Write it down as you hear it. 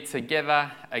together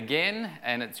again,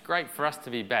 and it's great for us to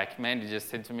be back. Mandy just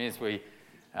said to me as we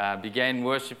began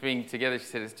worshipping together, she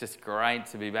said it's just great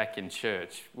to be back in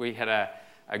church. We had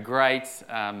a great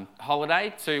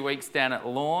holiday, 2 weeks down at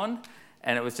Lorne,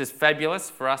 and it was just fabulous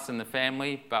for us and the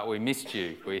family, but we missed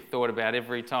you. We thought about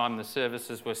every time the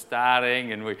services were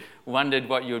starting, and we wondered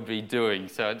what you would be doing,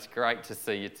 so it's great to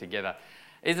see you together.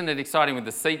 Isn't it exciting with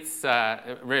the seats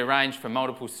rearranged for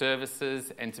multiple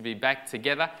services and to be back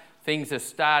together? Things are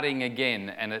starting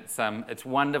again, and it's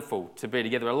wonderful to be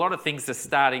together. A lot of things are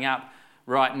starting up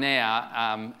right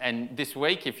now, and this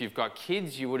week, if you've got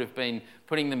kids, you would have been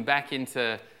putting them back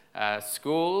into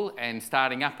school and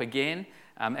starting up again.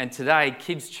 And today,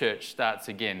 Kids Church starts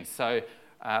again. So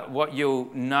what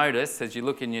you'll notice as you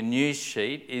look in your news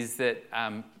sheet is that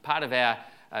part of our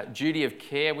duty of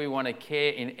care, we want to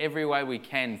care in every way we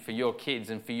can for your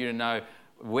kids and for you to know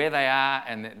where they are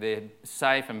and that they're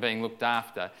safe and being looked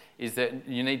after, is that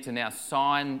you need to now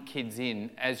sign kids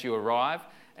in as you arrive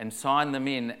and sign them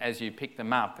in as you pick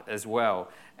them up as well.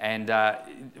 And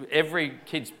every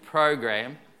kids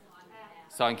program,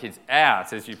 sign kids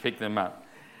out as you pick them up.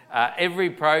 Every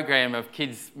program of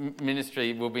kids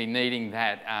ministry will be needing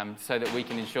that so that we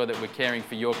can ensure that we're caring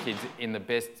for your kids in the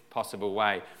best possible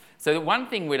way. So the one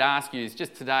thing we'd ask you is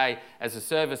just today, as the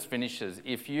service finishes,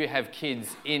 if you have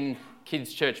kids in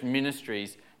Kids Church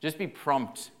Ministries, just be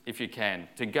prompt, if you can,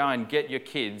 to go and get your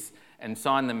kids and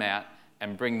sign them out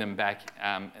and bring them back,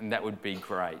 and that would be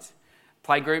great.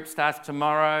 Playgroup starts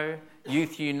tomorrow.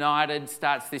 Youth United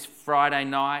starts this Friday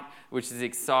night, which is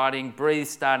exciting. Breathe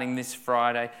starting this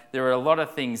Friday. There are a lot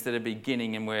of things that are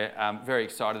beginning, and we're very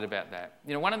excited about that.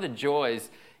 You know, one of the joys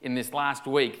in this last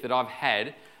week that I've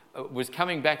had was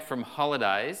coming back from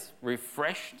holidays,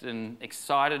 refreshed and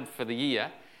excited for the year,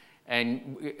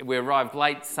 and we arrived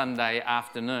late Sunday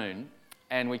afternoon,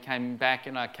 and we came back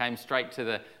and I came straight to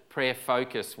the prayer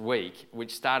focus week,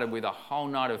 which started with a whole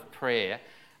night of prayer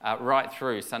right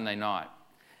through Sunday night.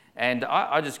 And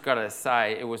I just got to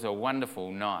say, it was a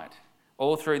wonderful night.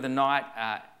 All through the night,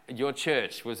 your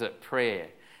church was at prayer.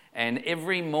 And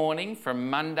every morning from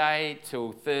Monday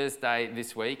till Thursday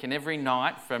this week, and every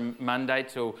night from Monday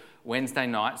till Wednesday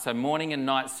night, so morning and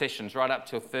night sessions right up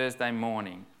till Thursday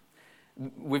morning,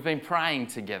 we've been praying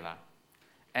together.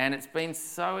 And it's been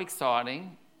so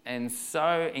exciting and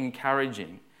so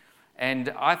encouraging. And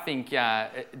I think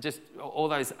just all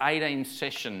those 18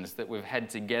 sessions that we've had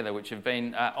together, which have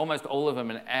been almost all of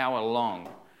them an hour long,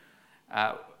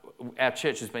 our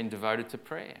church has been devoted to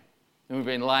prayer. And we've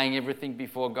been laying everything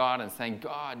before God and saying,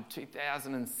 God,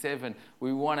 2007,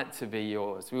 we want it to be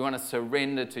yours. We want to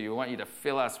surrender to you. We want you to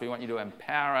fill us. We want you to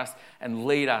empower us and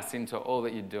lead us into all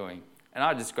that you're doing. And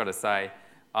I just got to say,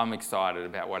 I'm excited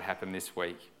about what happened this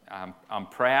week. I'm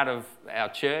proud of our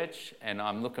church, and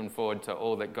I'm looking forward to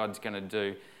all that God's going to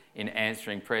do in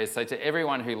answering prayers. So to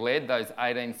everyone who led those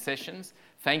 18 sessions,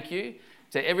 thank you.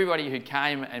 To everybody who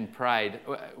came and prayed,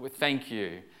 thank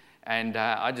you. And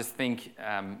I just think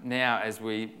now as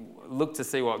we look to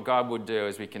see what God would do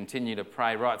as we continue to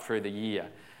pray right through the year,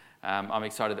 I'm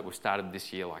excited that we've started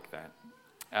this year like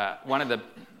that. One of the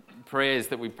prayers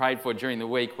that we prayed for during the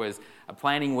week was a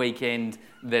planning weekend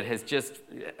that has just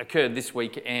occurred this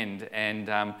weekend.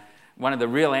 And one of the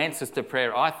real answers to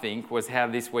prayer, I think, was how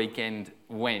this weekend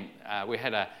went. We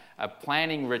had a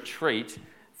planning retreat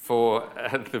for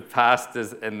the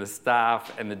pastors and the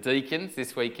staff and the deacons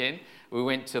this weekend. We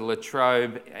went to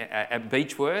Latrobe at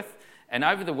Beechworth, and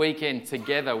over the weekend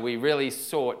together we really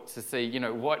sought to see, you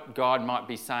know, what God might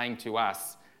be saying to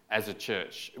us as a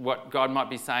church, what God might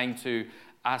be saying to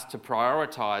us to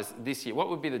prioritise this year. What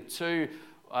would be the two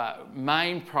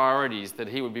main priorities that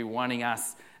he would be wanting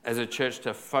us as a church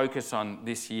to focus on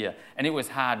this year? And it was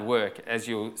hard work, as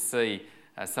you'll see.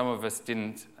 Some of us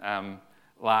didn't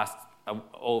last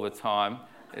all the time.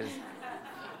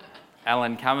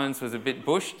 Alan Cummins was a bit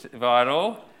bushed by it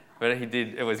all, but he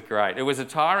did. It was great. It was a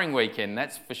tiring weekend,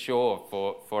 that's for sure,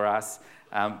 for us.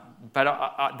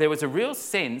 But there was a real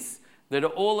sense that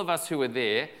all of us who were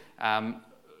there,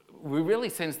 we really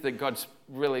sensed that God's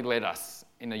really led us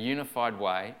in a unified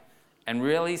way and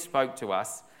really spoke to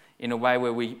us in a way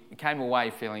where we came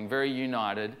away feeling very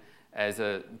united as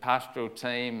a pastoral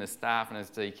team, as staff and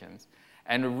as deacons,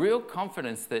 and a real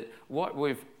confidence that what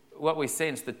we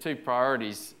sensed, the two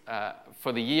priorities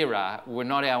for the year were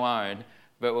not our own,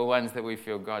 but were ones that we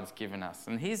feel God's given us.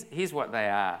 And here's what they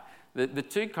are. The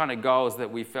two kind of goals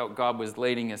that we felt God was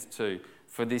leading us to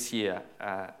for this year,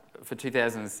 for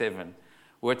 2007,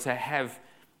 were to have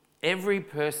every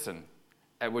person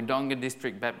at Wodonga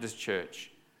District Baptist Church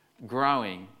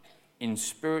growing in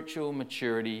spiritual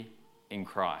maturity in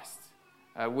Christ.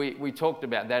 we talked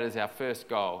about that as our first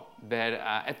goal, that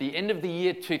at the end of the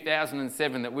year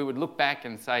 2007, that we would look back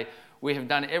and say, we have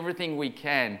done everything we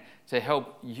can to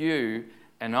help you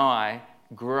and I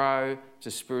grow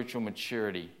to spiritual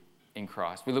maturity in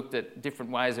Christ. We looked at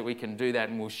different ways that we can do that,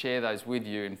 and we'll share those with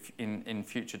you in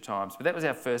future times. But that was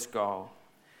our first goal.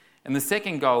 And the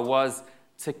second goal was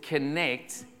to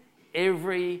connect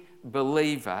every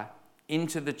believer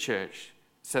into the church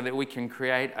so that we can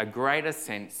create a greater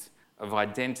sense of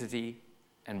identity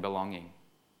and belonging.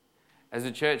 As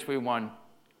a church, we want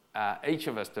each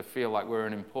of us to feel like we're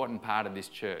an important part of this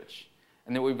church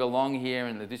and that we belong here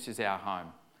and that this is our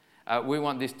home. We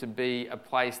want this to be a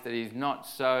place that is not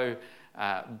so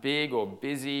big or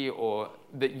busy, or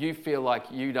that you feel like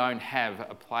you don't have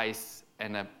a place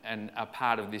and a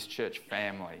part of this church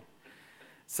family.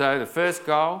 So the first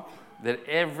goal, that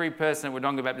every person at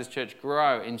Wodonga Baptist Church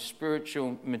grow in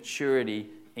spiritual maturity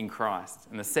in Christ.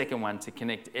 And the second one, to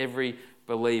connect every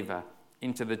believer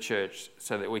into the church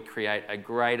so that we create a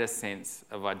greater sense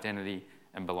of identity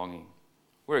and belonging.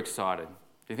 We're excited. Do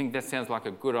you think that sounds like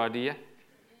a good idea?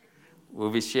 We'll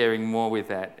be sharing more with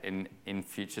that in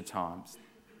future times.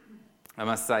 I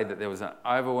must say that there was an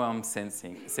overwhelming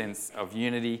sense of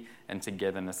unity and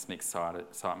togetherness and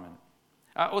excitement.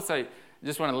 Also,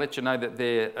 just want to let you know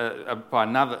that by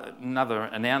another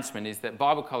announcement is that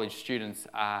Bible College students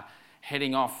are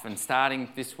heading off and starting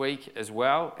this week as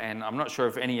well. And I'm not sure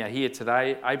if any are here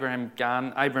today. Abram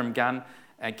Gunn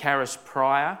and Karis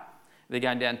Pryor, they're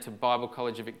going down to Bible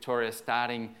College of Victoria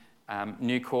starting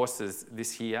new courses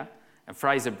this year. And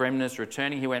Fraser Bremner's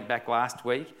returning. He went back last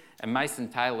week. And Mason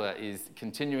Taylor is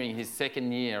continuing his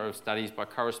second year of studies by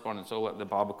correspondence all at the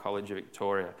Bible College of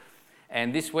Victoria.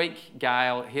 And this week,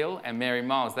 Gail Hill and Mary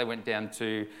Miles, they went down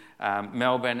to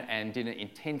Melbourne and did an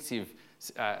intensive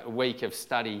week of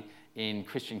study in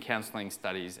Christian counselling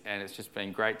studies. And it's just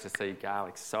been great to see Gail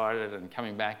excited and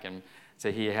coming back, and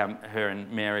to hear how her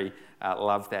and Mary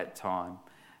love that time.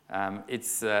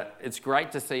 It's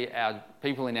great to see our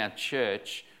people in our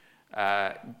church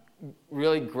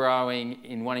really growing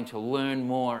in wanting to learn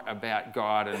more about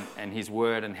God and His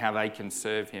Word and how they can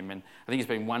serve Him. And I think it's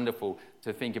been wonderful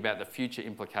to think about the future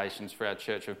implications for our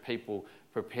church of people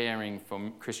preparing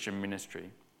for Christian ministry.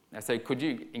 So could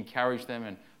you encourage them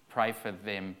and pray for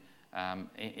them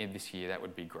in this year? That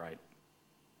would be great.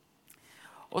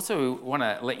 Also, we want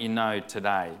to let you know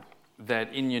today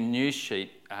that in your news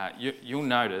sheet, you'll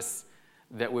notice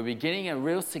that we're beginning a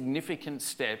real significant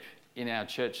step in our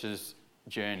church's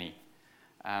journey.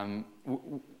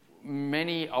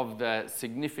 Many of the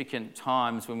significant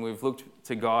times when we've looked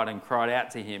to God and cried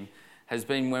out to Him has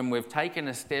been when we've taken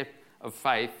a step of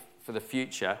faith for the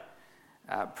future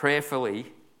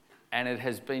prayerfully, and it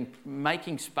has been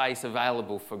making space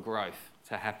available for growth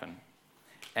to happen.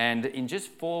 And in just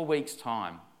 4 weeks'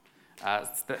 time,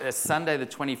 Sunday the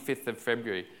 25th of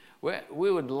February,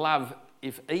 we would love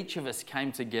if each of us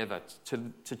came together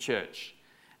to church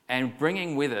and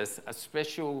bringing with us a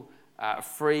special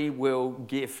free will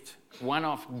gift,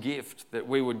 one-off gift that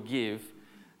we would give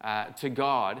to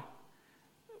God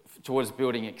towards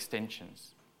building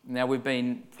extensions. Now, we've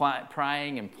been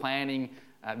praying and planning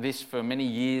this for many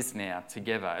years now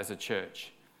together as a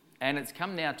church. And it's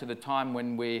come now to the time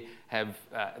when we have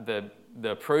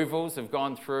the approvals have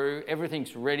gone through,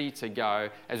 everything's ready to go.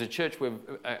 As a church, we've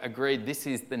agreed this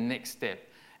is the next step.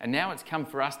 And now it's come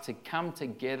for us to come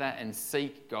together and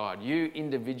seek God. You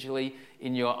individually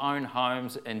in your own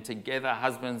homes, and together,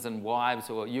 husbands and wives,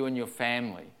 or you and your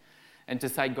family. And to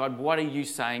say, God, what are you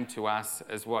saying to us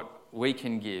as what we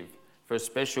can give for a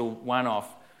special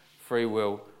one-off free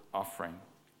will offering?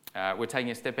 We're taking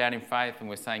a step out in faith and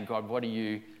we're saying, God, what are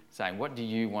you saying? What do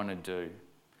you want to do?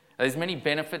 There's many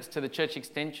benefits to the church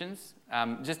extensions.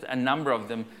 Just a number of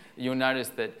them. You'll notice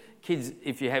that kids,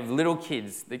 if you have little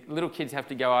kids, the little kids have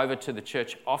to go over to the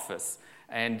church office,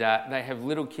 and they have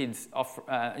little kids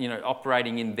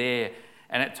operating in there.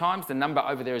 And at times the number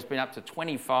over there has been up to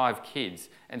 25 kids.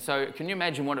 And so can you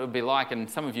imagine what it would be like, and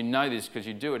some of you know this because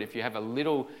you do it, if you have a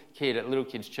little kid at Little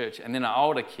Kids Church and then an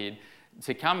older kid,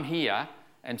 to come here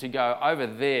and to go over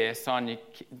there, sign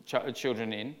your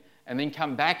children in, and then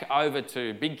come back over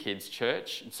to Big Kids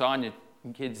Church, sign your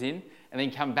kids in, and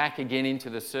then come back again into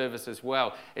the service as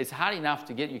well. It's hard enough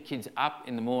to get your kids up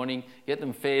in the morning, get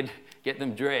them fed, get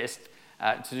them dressed,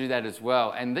 to do that as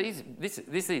well. And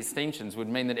these extensions would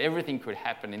mean that everything could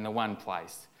happen in the one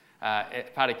place.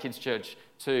 Part of Kids Church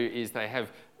too is they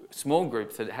have small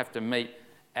groups that have to meet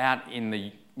out in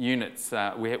the units.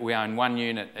 We own one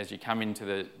unit as you come into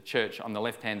the church on the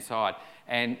left-hand side.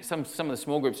 And some of the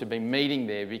small groups have been meeting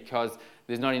there because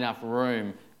there's not enough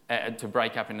room to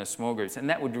break up into small groups, and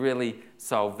that would really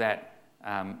solve that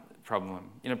problem.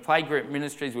 Playgroup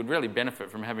ministries would really benefit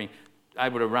from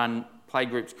able to run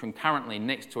playgroups concurrently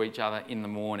next to each other in the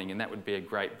morning, and that would be a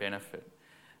great benefit.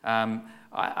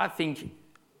 I think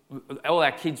all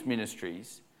our kids'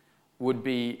 ministries would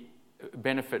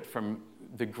benefit from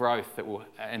the growth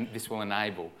and this will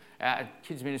enable. Our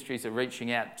kids' ministries are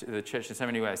reaching out to the church in so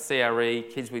many ways. CRE,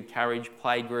 Kids with Courage,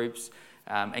 playgroups,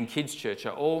 and Kids Church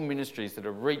are all ministries that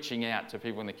are reaching out to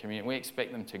people in the community. We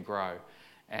expect them to grow.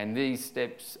 And these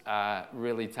steps are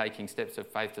really taking steps of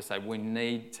faith to say we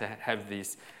need to have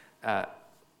this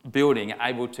building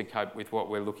able to cope with what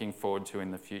we're looking forward to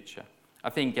in the future. I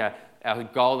think our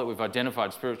goal that we've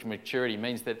identified, spiritual maturity,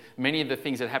 means that many of the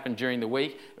things that happen during the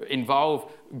week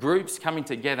involve groups coming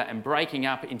together and breaking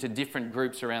up into different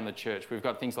groups around the church. We've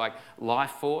got things like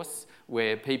Life Force,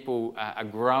 where people are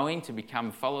growing to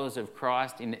become followers of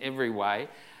Christ in every way.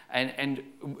 And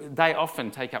they often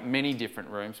take up many different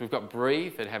rooms. We've got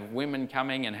Breathe that have women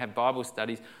coming and have Bible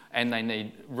studies, and they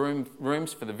need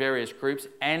rooms for the various groups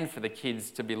and for the kids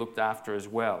to be looked after as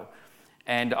well.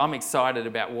 And I'm excited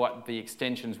about what the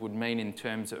extensions would mean in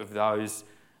terms of those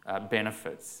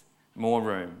benefits. More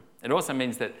room. It also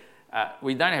means that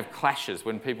we don't have clashes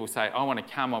when people say, I want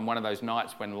to come on one of those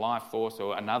nights when Life Force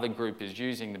or another group is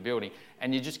using the building,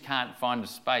 and you just can't find a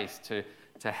space to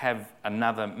have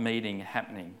another meeting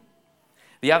happening.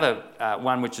 The other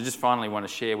one, which I just finally want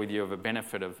to share with you of a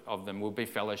benefit of them, will be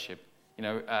fellowship.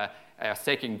 Our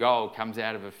second goal comes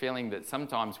out of a feeling that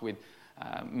sometimes with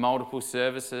multiple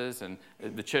services and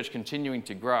the church continuing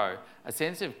to grow, a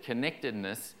sense of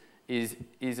connectedness is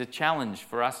a challenge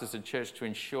for us as a church to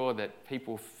ensure that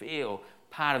people feel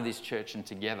part of this church and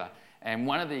together. And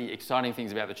one of the exciting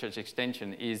things about the church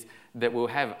extension is that we'll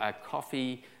have a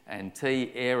coffee and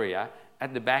tea area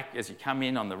at the back as you come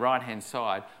in on the right-hand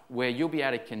side, where you'll be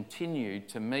able to continue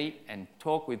to meet and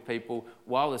talk with people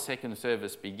while the second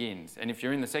service begins. And if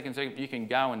you're in the second service, you can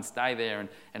go and stay there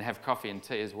and have coffee and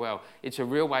tea as well. It's a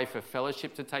real way for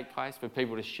fellowship to take place, for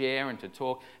people to share and to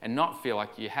talk and not feel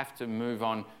like you have to move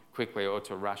on quickly or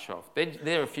to rush off.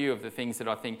 There are a few of the things that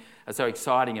I think are so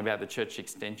exciting about the church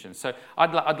extension. So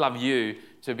I'd love you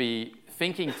to be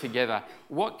thinking together,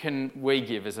 what can we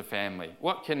give as a family?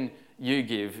 What can you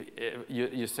give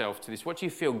yourself to this? What do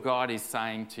you feel God is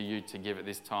saying to you to give at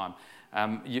this time?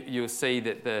 You'll see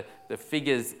that the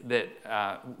figures that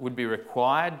would be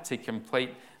required to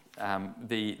complete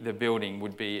the building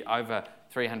would be over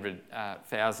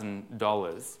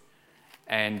 $300,000.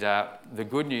 And the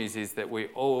good news is that we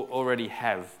already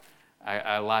have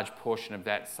a large portion of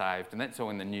that saved, and that's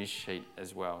all in the news sheet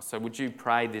as well. So would you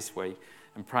pray this week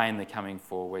and pray in the coming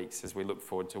 4 weeks as we look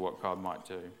forward to what God might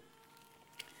do?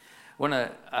 I want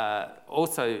to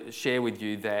also share with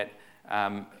you that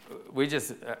we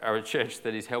just are a church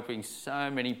that is helping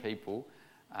so many people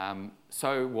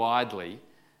so widely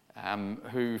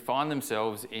who find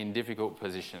themselves in difficult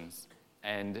positions.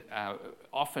 And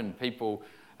often people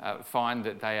find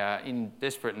that they are in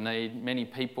desperate need, many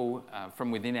people from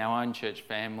within our own church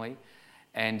family.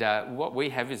 And what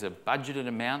we have is a budgeted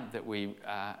amount that we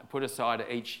put aside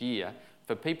each year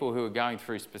for people who are going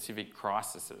through specific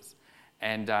crises.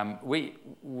 And we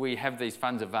have these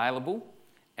funds available,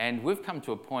 and we've come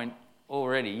to a point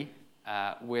already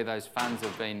where those funds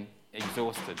have been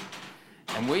exhausted.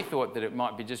 And we thought that it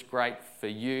might be just great for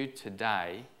you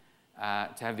today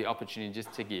to have the opportunity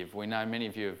just to give. We know many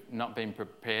of you have not been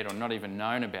prepared or not even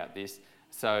known about this,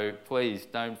 so please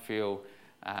don't feel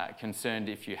concerned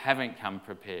if you haven't come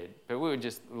prepared. But we would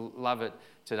just love it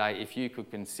today if you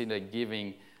could consider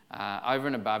giving over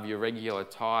and above your regular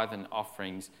tithe and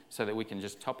offerings so that we can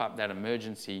just top up that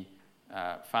emergency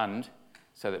fund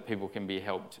so that people can be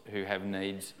helped who have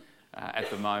needs at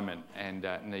the moment and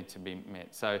need to be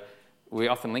met. So we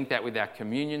often link that with our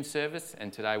communion service,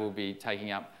 and today we'll be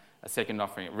taking up a second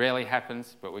offering. It rarely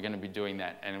happens, but we're going to be doing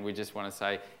that. And we just want to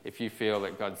say, if you feel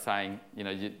that God's saying,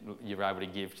 you're able to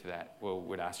give to that, well,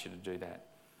 we'd ask you to do that.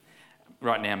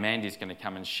 Right now, Mandy's going to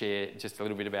come and share just a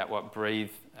little bit about what Breathe,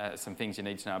 some things you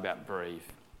need to know about Breathe.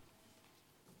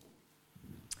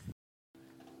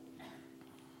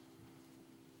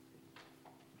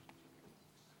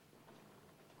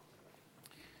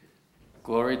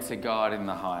 Glory to God in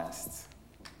the highest.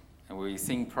 And we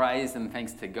sing praise and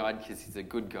thanks to God because he's a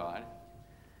good God,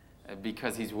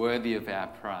 because he's worthy of our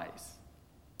praise.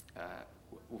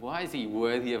 Why is he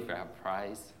worthy of our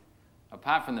praise?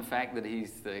 Apart from the fact that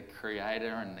he's the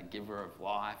creator and the giver of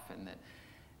life, and that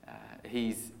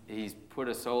he's put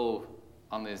us all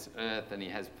on this earth and he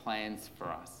has plans for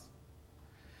us.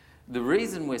 The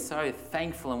reason we're so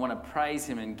thankful and want to praise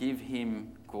him and give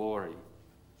him glory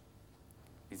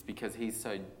is because he's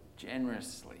so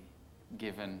generously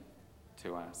given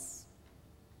to us.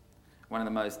 One of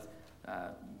the most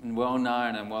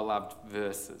well-known and well-loved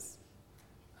verses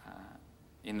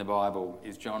in the Bible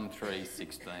is John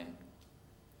 3:16.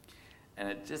 And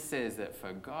it just says that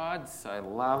for God so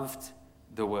loved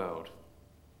the world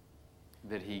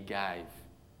that he gave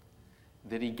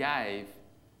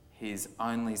his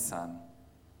only Son,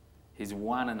 his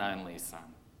one and only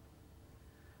Son,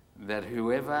 that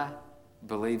whoever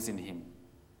believes in him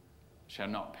shall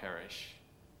not perish,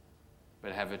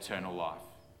 but have eternal life.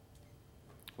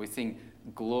 We sing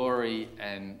glory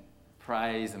and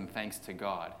praise and thanks to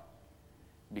God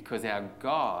because our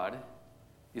God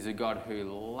is a God who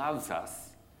loves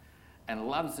us and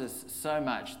loves us so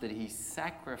much that he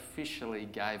sacrificially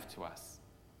gave to us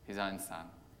his own Son.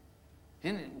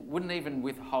 He wouldn't even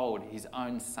withhold his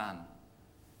own Son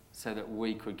so that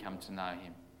we could come to know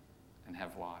him and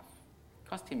have life. It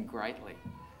cost him greatly.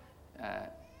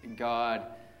 God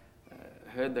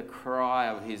heard the cry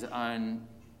of his own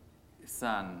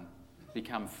Son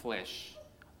become flesh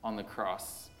on the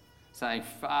cross, saying,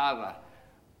 Father,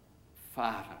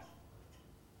 Father,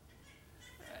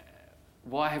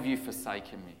 why have you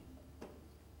forsaken me?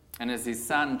 And as his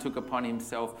Son took upon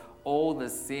himself all the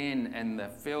sin and the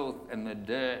filth and the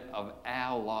dirt of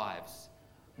our lives,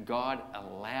 God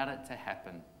allowed it to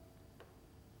happen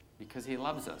because he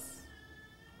loves us.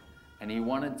 And he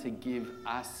wanted to give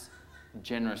us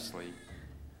generously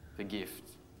the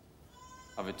gift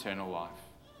of eternal life,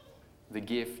 the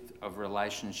gift of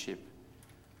relationship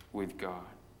with God.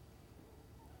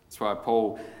 That's why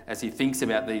Paul, as he thinks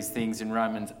about these things in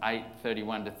Romans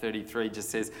 8:31-33, just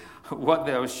says, what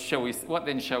then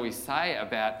shall we say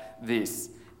about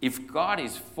this? If God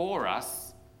is for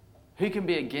us, who can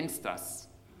be against us?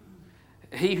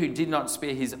 He who did not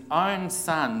spare his own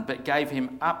Son, but gave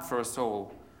him up for us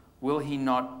all, will he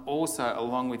not also,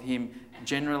 along with him,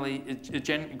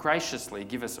 graciously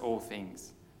give us all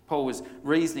things? Paul was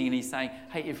reasoning and he's saying,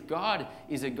 hey, if God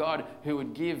is a God who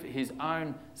would give his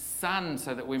own Son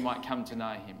so that we might come to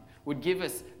know him, would give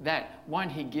us that,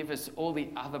 won't he give us all the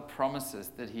other promises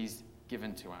that he's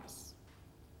given to us?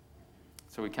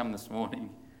 So we come this morning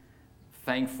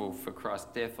thankful for Christ's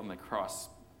death on the cross.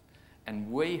 And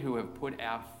we who have put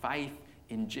our faith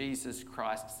in Jesus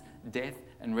Christ's death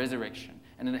and resurrection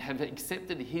and have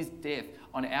accepted his death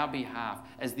on our behalf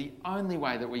as the only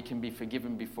way that we can be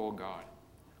forgiven before God,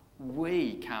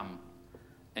 we come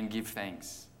and give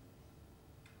thanks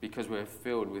because we're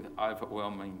filled with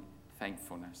overwhelming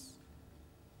thankfulness.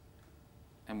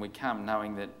 And we come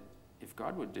knowing that if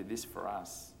God would do this for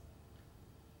us,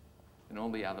 then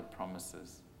all the other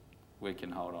promises we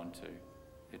can hold on to,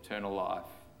 eternal life,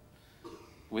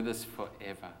 with us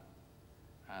forever,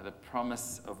 the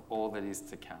promise of all that is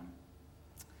to come.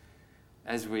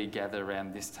 As we gather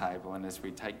around this table and as we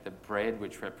take the bread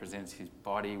which represents his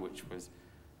body which was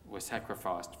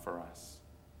sacrificed for us,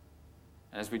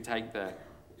 and as we take the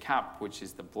cup which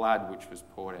is the blood which was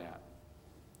poured out,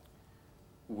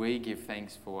 we give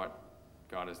thanks for what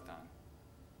God has done.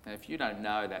 Now, if you don't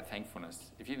know that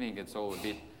thankfulness, if you think it's all a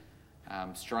bit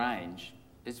strange,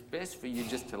 it's best for you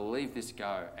just to leave this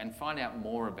go and find out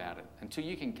more about it until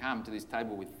you can come to this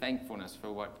table with thankfulness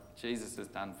for what Jesus has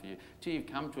done for you, till you've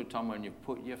come to a time when you've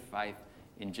put your faith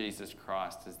in Jesus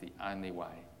Christ as the only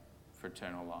way for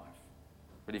eternal life.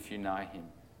 But if you know him,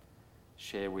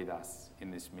 share with us in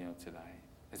this meal today.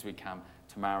 As we come,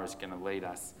 Tamara's going to lead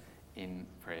us in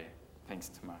prayer. Thanks,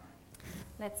 Tamara.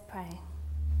 Let's pray.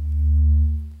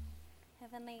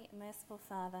 Heavenly, merciful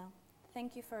Father,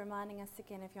 thank you for reminding us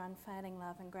again of your unfailing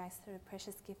love and grace through the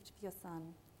precious gift of your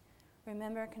Son.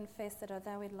 Remember and confess that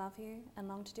although we love you and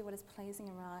long to do what is pleasing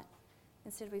and right,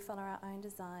 instead we follow our own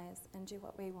desires and do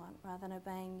what we want rather than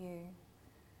obeying you.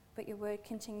 But your word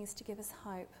continues to give us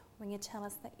hope when you tell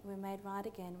us that we're made right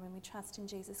again when we trust in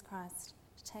Jesus Christ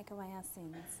to take away our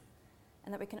sins,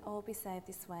 and that we can all be saved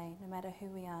this way no matter who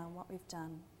we are and what we've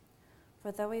done.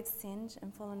 For though we've sinned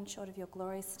and fallen short of your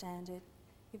glorious standard,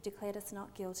 you've declared us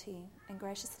not guilty and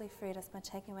graciously freed us by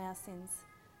taking away our sins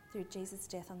through Jesus'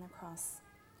 death on the cross.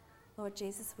 Lord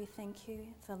Jesus, we thank you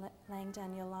for laying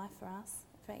down your life for us,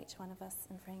 for each one of us,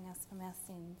 and freeing us from our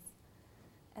sins.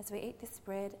 As we eat this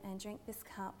bread and drink this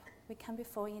cup, we come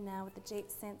before you now with a deep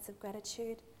sense of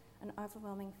gratitude and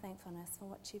overwhelming thankfulness for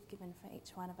what you've given for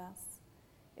each one of us,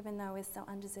 even though we're so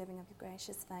undeserving of your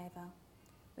gracious favour.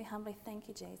 We humbly thank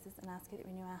you, Jesus, and ask you to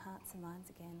renew our hearts and minds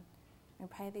again. We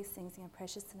pray these things in your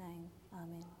precious name.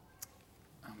 Amen.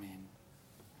 Amen.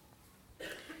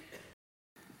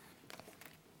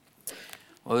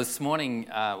 Well, this morning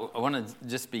I want to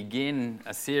just begin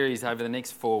a series over the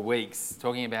next 4 weeks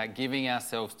talking about giving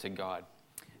ourselves to God,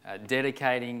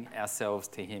 dedicating ourselves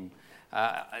to Him.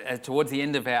 Towards the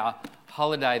end of our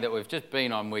holiday that we've just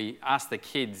been on, we asked the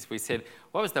kids, we said,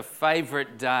 what was the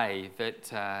favourite day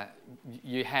that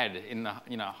you had in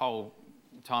the whole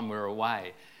time we were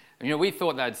away? And, we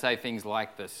thought they'd say things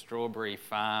like the strawberry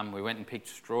farm. We went and picked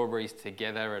strawberries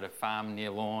together at a farm near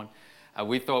Lorne.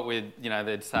 We thought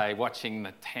they'd say watching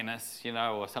the tennis,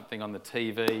 or something on the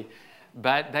TV.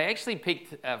 But they actually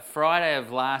picked Friday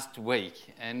of last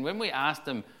week. And when we asked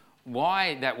them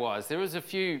why that was, there was a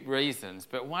few reasons,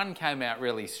 but one came out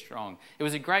really strong. It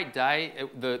was a great day.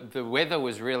 The weather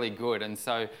was really good. And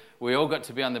so we all got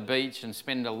to be on the beach and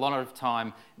spend a lot of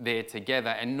time there together.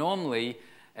 And normally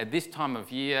at this time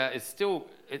of year, it's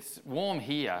warm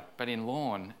here, but in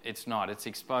Lorne, it's not. It's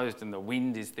exposed and the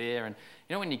wind is there. And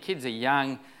when your kids are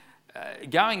young,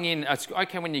 going in, it's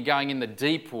okay when you're going in the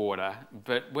deep water,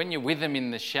 but when you're with them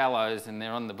in the shallows and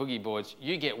they're on the boogie boards,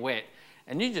 you get wet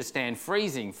and you just stand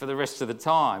freezing for the rest of the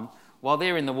time while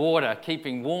they're in the water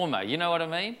keeping warmer. You know what I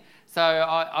mean? So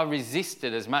I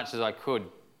resisted as much as I could,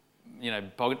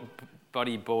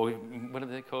 body board, what are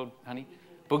they called, honey?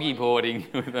 Boogie boarding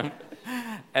with them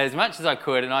as much as I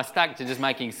could, and I stuck to just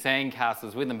making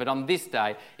sandcastles with them. But on this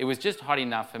day, it was just hot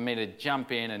enough for me to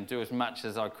jump in and do as much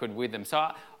as I could with them.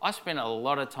 So I spent a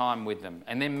lot of time with them.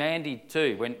 And then Mandy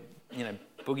too went,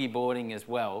 boogie boarding as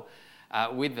well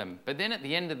with them. But then at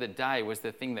the end of the day was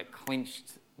the thing that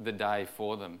clinched the day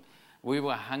for them. We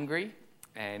were hungry,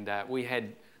 and we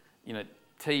had,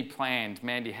 tea planned.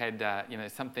 Mandy had,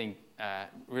 something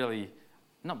really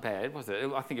not bad, was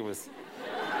it? I think it was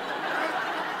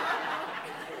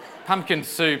pumpkin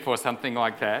soup or something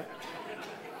like that.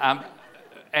 As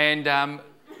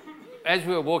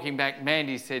we were walking back,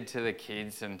 Mandy said to the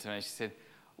kids and to me, she said,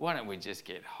 why don't we just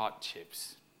get hot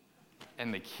chips?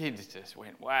 And the kids just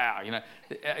went, wow.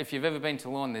 If you've ever been to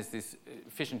Lorne, there's this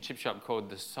fish and chip shop called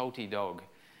the Salty Dog.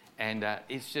 And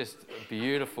it's just a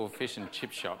beautiful fish and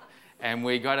chip shop. And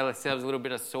we got ourselves a little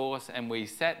bit of sauce and we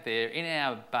sat there in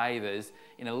our bathers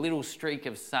in a little streak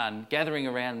of sun, gathering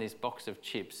around this box of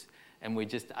chips, and we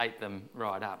just ate them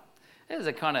right up. It was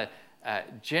a kind of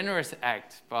generous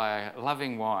act by a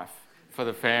loving wife for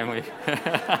the family.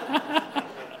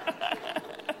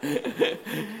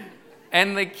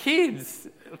 And the kids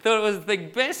thought it was the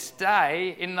best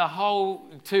day in the whole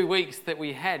 2 weeks that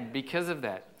we had because of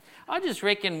that. I just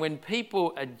reckon when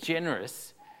people are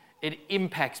generous, it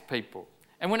impacts people.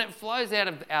 And when it flows out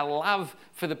of our love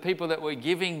for the people that we're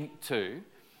giving to,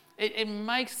 it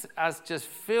makes us just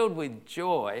filled with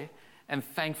joy and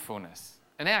thankfulness.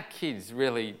 And our kids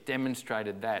really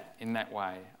demonstrated that in that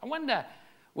way. I wonder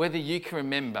whether you can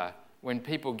remember when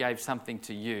people gave something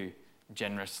to you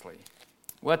generously.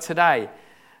 Well, today,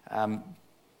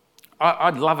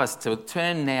 I'd love us to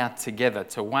turn now together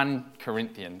to 2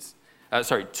 Corinthians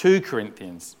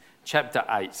chapter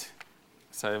 8.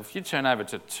 So if you turn over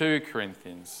to 2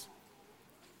 Corinthians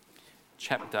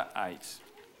chapter 8.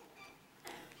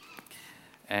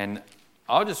 And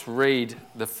I'll just read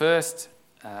the first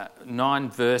 9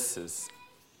 verses.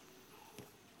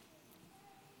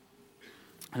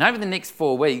 And over the next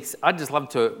 4 weeks, I'd just love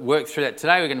to work through that.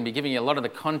 Today we're going to be giving you a lot of the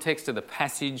context of the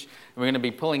passage. And we're going to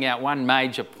be pulling out one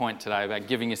major point today about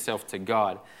giving yourself to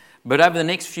God. But over the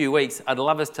next few weeks, I'd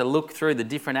love us to look through the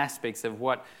different aspects of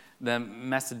what the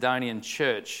Macedonian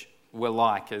church were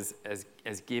like as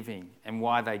giving and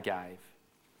why they gave.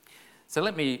 So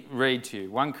let me read to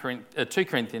you 2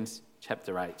 Corinthians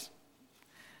chapter 8.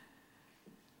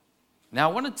 Now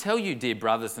I want to tell you, dear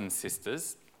brothers and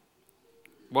sisters,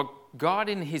 what God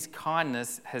in his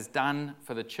kindness has done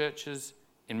for the churches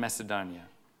in Macedonia.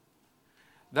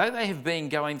 Though they have been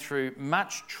going through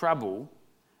much trouble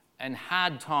and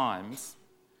hard times,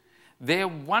 their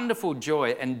wonderful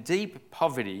joy and deep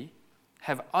poverty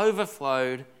have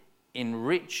overflowed in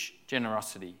rich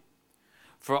generosity.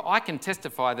 For I can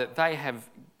testify that they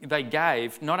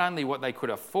gave not only what they could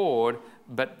afford,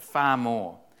 but far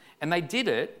more. And they did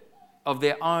it of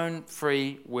their own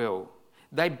free will.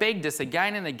 They begged us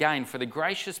again and again for the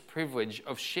gracious privilege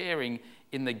of sharing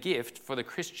in the gift for the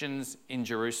Christians in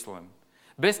Jerusalem.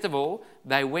 Best of all,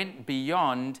 they went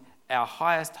beyond our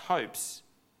highest hopes,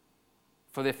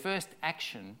 for their first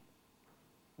action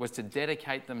was to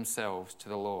dedicate themselves to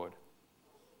the Lord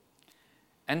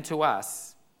and to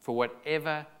us for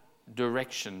whatever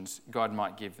directions God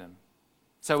might give them.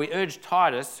 So we urge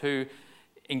Titus, who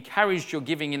encouraged your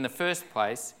giving in the first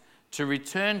place, to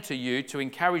return to you to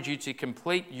encourage you to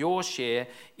complete your share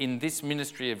in this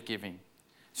ministry of giving.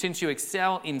 Since you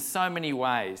excel in so many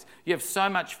ways, you have so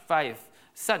much faith,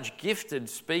 such gifted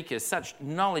speakers, such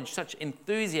knowledge, such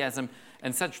enthusiasm,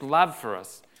 and such love for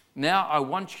us. Now I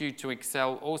want you to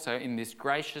excel also in this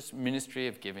gracious ministry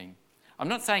of giving. I'm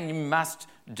not saying you must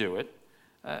do it,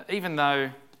 even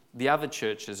though the other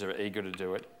churches are eager to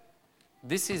do it.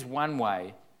 This is one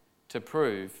way to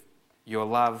prove your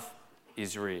love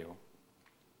is real.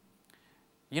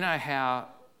 You know how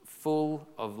full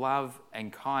of love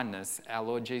and kindness our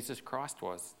Lord Jesus Christ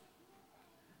was.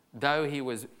 Though he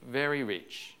was very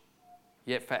rich,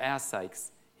 yet for our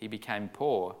sakes he became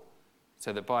poor,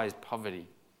 so that by his poverty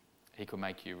he could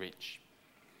make you rich.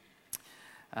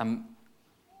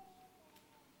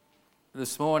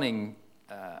 This morning,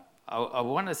 I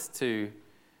want us to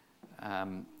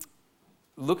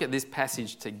look at this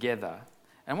passage together.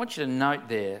 And I want you to note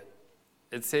there,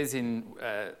 it says in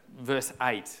verse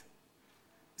 8,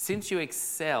 since you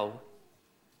excel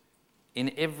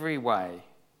in every way,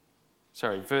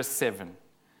 verse 7,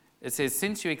 it says,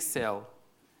 since you excel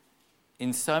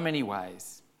in so many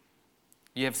ways,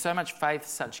 you have so much faith,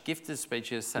 such gifted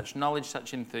speeches, such knowledge,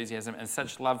 such enthusiasm, and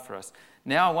such love for us.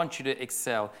 Now I want you to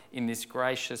excel in this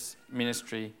gracious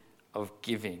ministry of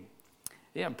giving.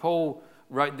 Yeah, Paul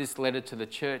wrote this letter to the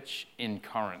church in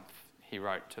Corinth. He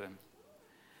wrote to them.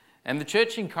 And the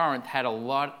church in Corinth had a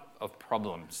lot of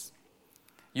problems.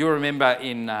 You'll remember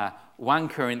in 1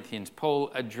 Corinthians,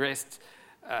 Paul addressed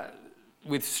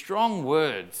with strong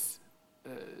words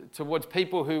towards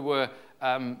people who were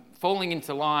falling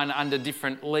into line under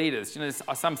different leaders. You know,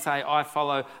 some say, I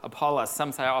follow Apollos,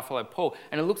 some say, I follow Paul.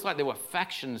 And it looks like there were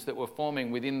factions that were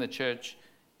forming within the church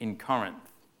in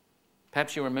Corinth.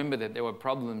 Perhaps you remember that there were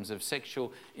problems of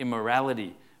sexual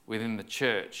immorality within the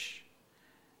church.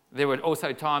 There were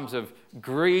also times of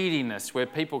greediness where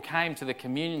people came to the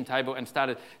communion table and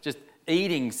started just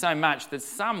eating so much that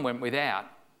some went without,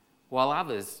 while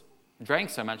others drank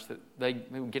so much that they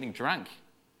were getting drunk.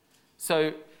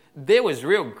 So there was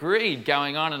real greed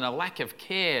going on and a lack of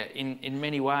care in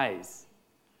many ways.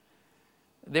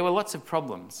 There were lots of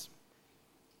problems.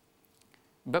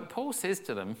 But Paul says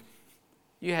to them,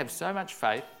 you have so much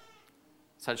faith,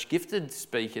 such gifted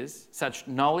speakers, such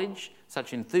knowledge,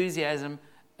 such enthusiasm,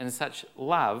 and such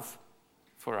love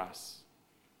for us.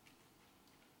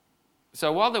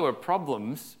 So while there were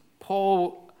problems,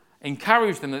 Paul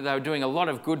encouraged them that they were doing a lot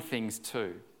of good things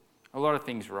too, a lot of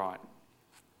things right.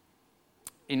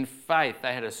 In faith,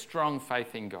 they had a strong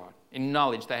faith in God. In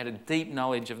knowledge, they had a deep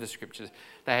knowledge of the Scriptures.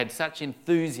 They had such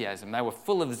enthusiasm. They were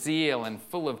full of zeal and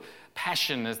full of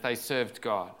passion as they served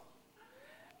God.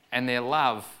 And their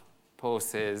love, Paul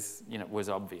says, was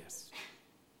obvious.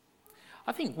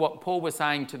 I think what Paul was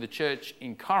saying to the church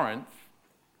in Corinth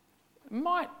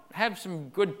might have some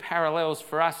good parallels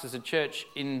for us as a church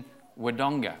in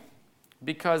Wodonga,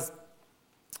 because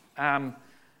I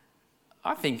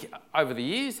think over the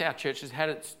years our church has had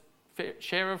its fair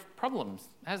share of problems,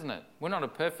 hasn't it? We're not a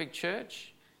perfect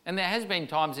church, and there has been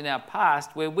times in our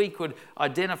past where we could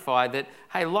identify that,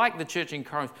 hey, like the church in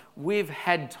Corinth, we've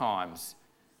had times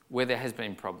where there has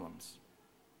been problems.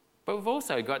 But we've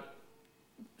also got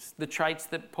the traits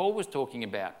that Paul was talking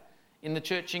about in the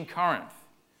church in Corinth.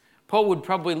 Paul would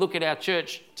probably look at our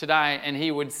church today and he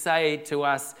would say to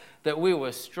us that we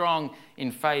were strong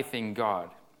in faith in God.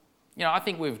 I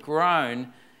think we've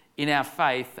grown in our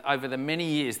faith over the many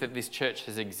years that this church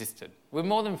has existed. We're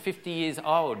more than 50 years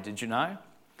old, did you know?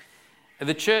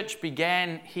 The church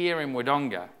began here in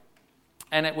Wodonga,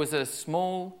 and it was a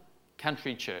small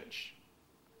country church.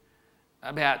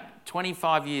 About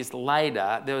 25 years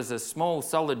later, there was a small,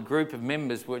 solid group of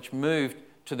members which moved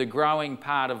to the growing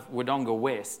part of Wodonga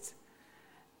West,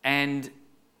 and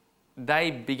they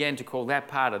began to call that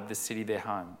part of the city their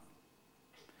home.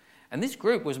 And this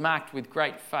group was marked with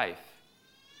great faith.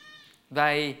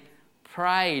 They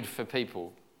prayed for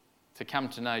people to come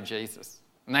to know Jesus.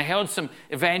 And they held some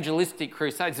evangelistic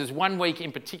crusades. There's one week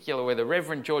in particular where the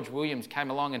Reverend George Williams came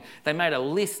along and they made a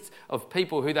list of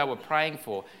people who they were praying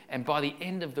for. And by the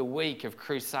end of the week of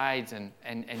crusades and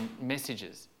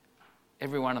messages,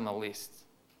 everyone on the list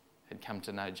had come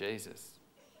to know Jesus.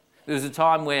 There was a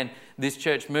time when this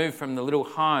church moved from the little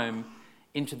home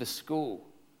into the school.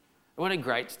 What a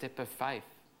great step of faith.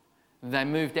 They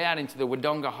moved out into the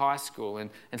Wodonga High School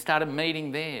and started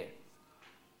meeting there.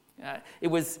 It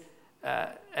was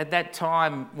at that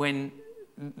time when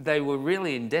they were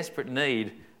really in desperate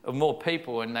need of more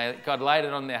people, and God laid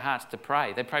it on their hearts to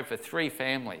pray. They prayed for 3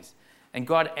 families, and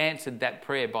God answered that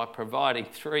prayer by providing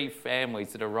 3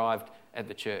 families that arrived at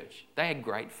the church. They had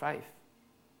great faith.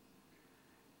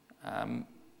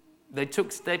 They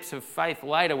took steps of faith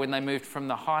later when they moved from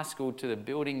the high school to the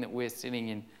building that we're sitting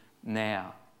in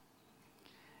now.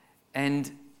 And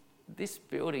this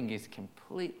building is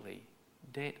completely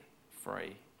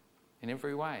debt-free in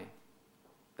every way.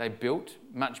 They built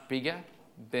much bigger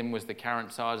than was the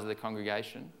current size of the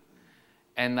congregation,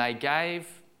 and they gave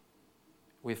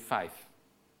with faith.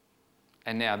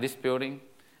 And now this building,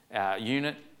 our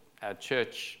unit, our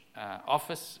church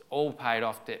office, all paid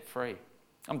off debt-free.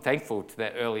 I'm thankful to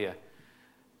that earlier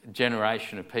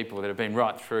generation of people that have been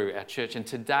right through our church. And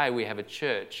today we have a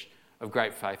church of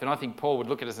great faith. And I think Paul would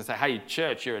look at us and say, hey,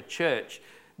 church, you're a church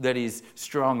that is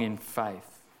strong in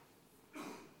faith.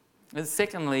 And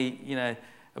secondly,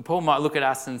 Paul might look at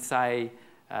us and say,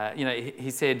 he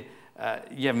said,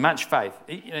 you have much faith.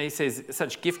 He says,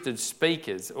 such gifted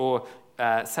speakers or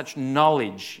such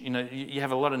knowledge. You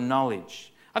have a lot of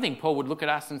knowledge. I think Paul would look at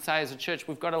us and say, as a church,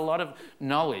 we've got a lot of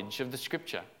knowledge of the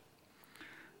Scripture.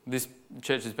 This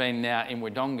church has been now in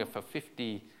Wodonga for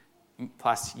 50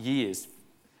 plus years.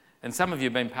 And some of you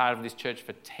have been part of this church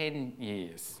for 10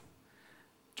 years,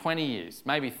 20 years,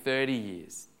 maybe 30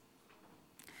 years.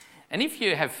 And if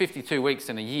you have 52 weeks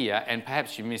in a year, and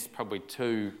perhaps you miss probably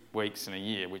 2 weeks in a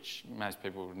year, which most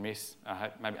people would miss, I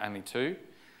hope, maybe only 2.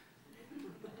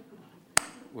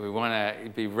 We want to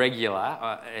be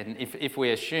regular, and if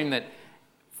we assume that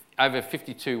over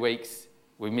 52 weeks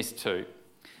we miss 2,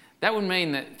 that would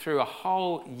mean that through a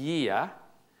whole year,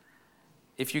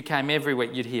 if you came every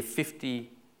week, you'd hear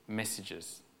 50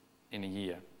 messages in a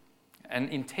year. And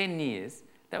in 10 years,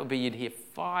 that would be you'd hear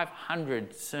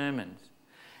 500 sermons.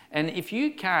 And if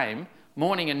you came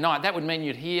morning and night, that would mean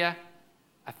you'd hear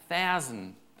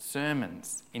 1,000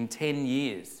 sermons in 10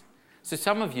 years. So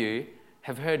some of you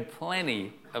have heard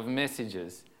plenty of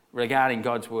messages regarding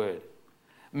God's word.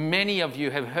 Many of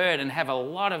you have heard and have a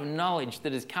lot of knowledge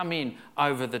that has come in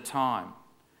over the time.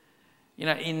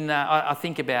 I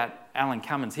think about Alan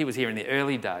Cummins. He was here in the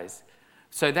early days.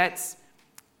 So that's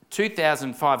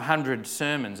 2,500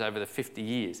 sermons over the 50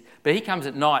 years. But he comes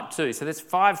at night too, so that's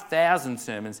 5,000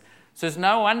 sermons. So it's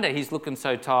no wonder he's looking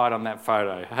so tired on that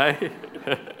photo, hey?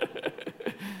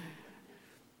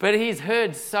 But he's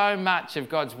heard so much of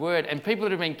God's word, and people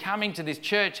that have been coming to this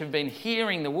church have been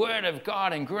hearing the word of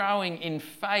God and growing in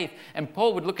faith. And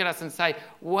Paul would look at us and say,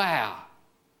 wow,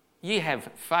 you have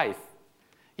faith.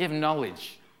 You have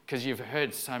knowledge because you've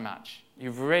heard so much.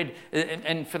 You've read,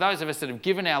 and for those of us that have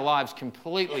given our lives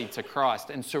completely to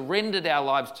Christ and surrendered our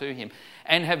lives to him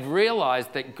and have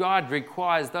realised that God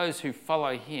requires those who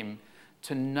follow him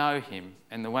to know him,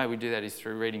 and the way we do that is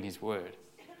through reading his word.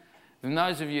 And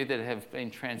those of you that have been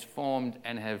transformed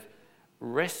and have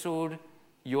wrestled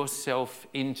yourself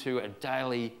into a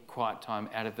daily quiet time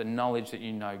out of the knowledge that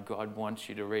you know God wants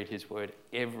you to read his word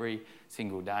every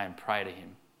single day and pray to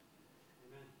him,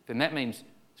 amen, then that means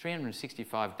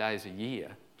 365 days a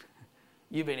year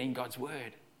you've been in God's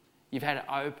word. You've had it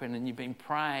open and you've been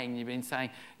praying, you've been saying,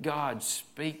 God,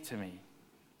 speak to me.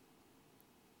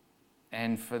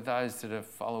 And for those that are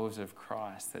followers of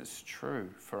Christ, that's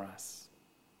true for us.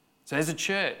 So as a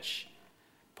church,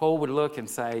 Paul would look and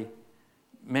say,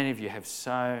 many of you have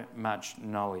so much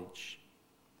knowledge.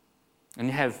 And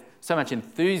you have so much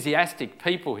enthusiastic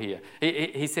people here.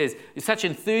 He says, there's such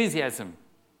enthusiasm.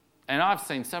 And I've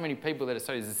seen so many people that are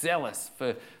so zealous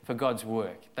for God's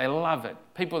work. They love it.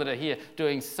 People that are here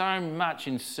doing so much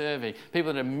in serving.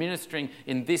 People that are ministering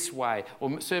in this way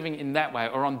or serving in that way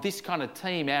or on this kind of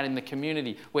team out in the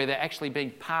community where they're actually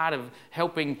being part of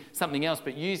helping something else,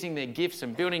 but using their gifts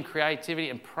and building creativity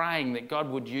and praying that God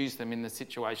would use them in the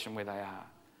situation where they are.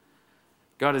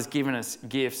 God has given us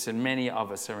gifts and many of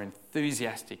us are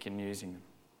enthusiastic in using them.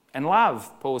 And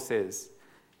love, Paul says.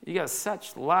 You got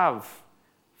such love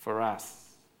for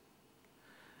us.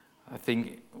 I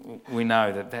think we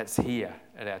know that that's here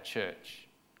at our church,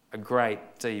 a great,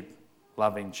 deep,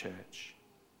 loving church.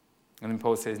 And then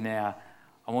Paul says, now,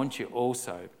 I want you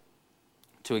also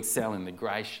to excel in the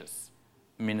gracious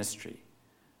ministry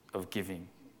of giving.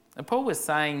 And Paul was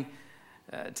saying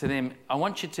to them, I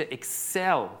want you to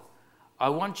excel. I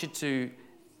want you to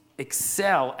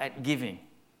excel at giving.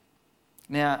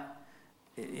 Now,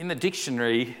 in the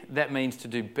dictionary, that means to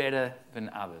do better than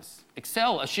others.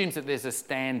 Excel assumes that there's a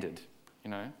standard,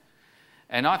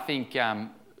 And I think,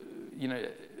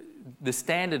 the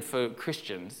standard for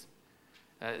Christians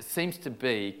seems to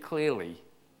be clearly,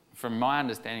 from my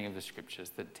understanding of the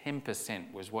scriptures, that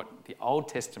 10% was what the Old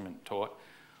Testament taught,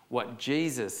 what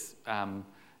Jesus,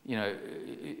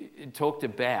 talked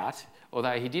about,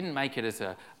 although he didn't make it as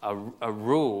a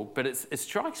rule. But it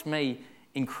strikes me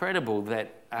incredible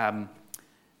that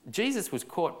Jesus was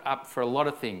caught up for a lot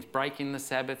of things, breaking the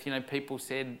Sabbath. People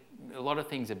said a lot of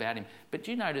things about him. But do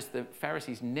you notice the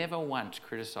Pharisees never once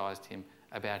criticised him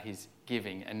about his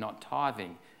giving and not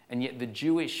tithing And yet the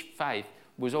Jewish faith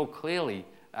was all clearly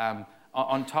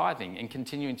on tithing and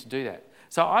continuing to do that.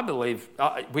 So I believe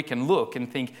we can look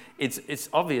and think it's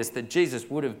obvious that Jesus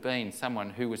would have been someone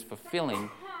who was fulfilling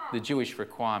the Jewish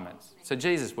requirements. So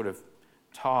Jesus would have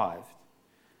tithed.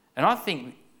 And I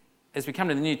think as we come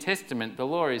to the New Testament, the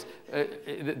law is,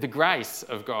 the grace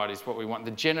of God is what we want,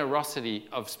 the generosity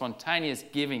of spontaneous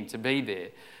giving to be there.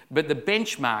 But the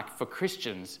benchmark for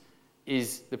Christians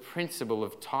is the principle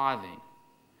of tithing.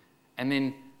 And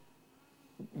then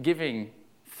giving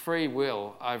free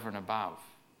will over and above.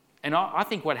 And I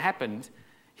think what happened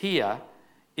here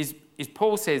is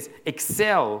Paul says,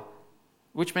 excel,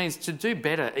 which means to do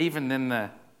better even than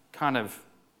the kind of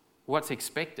what's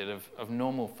expected of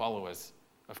normal followers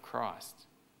of Christ.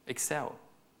 Excel.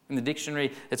 In the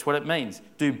dictionary, that's what it means.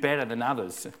 Do better than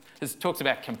others. It talks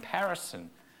about comparison.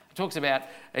 It talks about,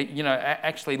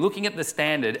 actually looking at the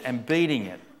standard and beating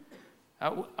it.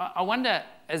 I wonder,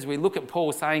 as we look at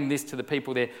Paul saying this to the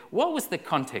people there, what was the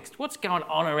context? What's going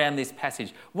on around this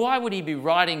passage? Why would he be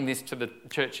writing this to the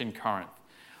church in Corinth?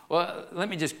 Well, let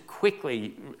me just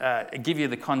quickly give you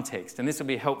the context, and this will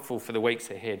be helpful for the weeks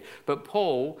ahead. But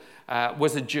Paul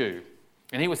was a Jew,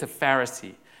 and he was a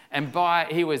Pharisee. And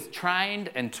he was trained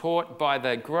and taught by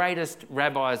the greatest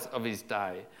rabbis of his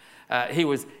day. He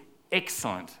was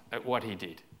excellent at what he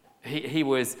did. He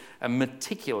was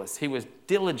meticulous. He was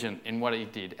diligent in what he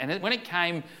did. And when it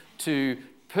came to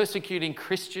persecuting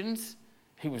Christians,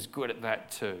 he was good at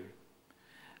that too.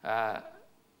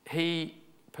 He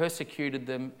persecuted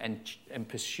them and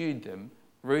pursued them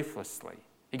ruthlessly.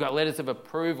 He got letters of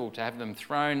approval to have them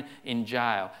thrown in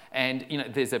jail. And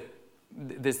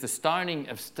there's the stoning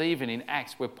of Stephen in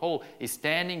Acts, where Paul is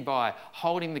standing by,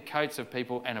 holding the coats of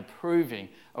people and approving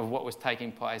of what was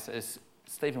taking place as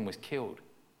Stephen was killed,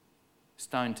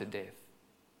 stoned to death.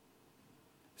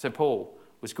 So Paul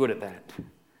was good at that.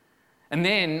 And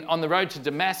then on the road to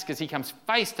Damascus, he comes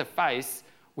face to face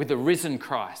with the risen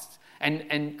Christ.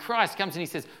 And Christ comes and he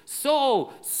says,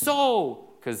 Saul,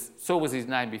 Saul, because Saul was his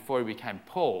name before he became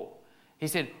Paul. He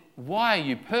said, why are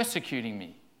you persecuting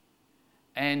me?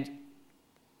 And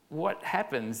what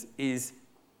happens is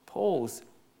Paul's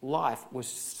life was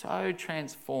so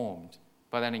transformed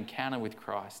by that encounter with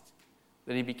Christ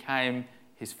that he became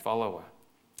his follower.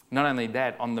 Not only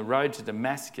that, on the road to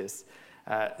Damascus,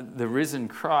 the risen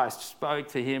Christ spoke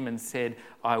to him and said,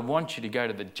 I want you to go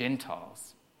to the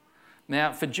Gentiles.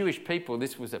 Now, for Jewish people,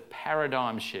 this was a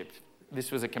paradigm shift.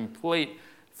 This was a complete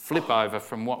flip over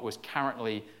from what was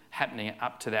currently happening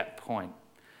up to that point.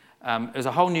 It was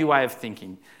a whole new way of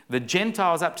thinking. The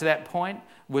Gentiles up to that point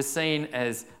were seen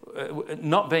as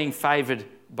not being favoured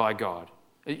by God.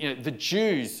 The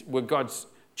Jews were God's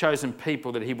chosen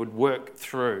people that he would work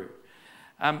through.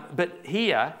 But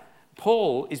here,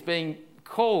 Paul is being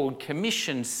called,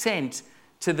 commissioned, sent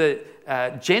to the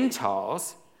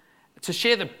Gentiles to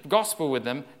share the gospel with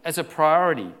them as a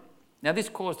priority. Now, this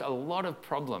caused a lot of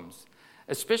problems,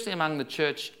 especially among the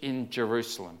church in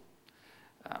Jerusalem.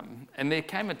 And there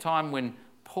came a time when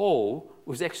Paul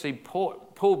was actually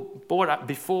brought up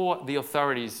before the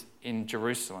authorities in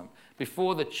Jerusalem,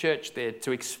 before the church there,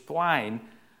 to explain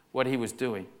what he was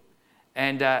doing.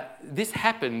 And this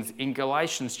happens in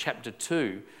Galatians chapter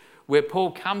 2, where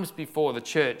Paul comes before the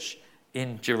church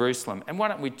in Jerusalem. And why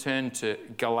don't we turn to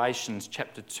Galatians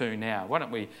chapter 2 now? Why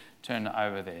don't we turn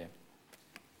over there?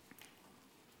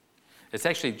 It's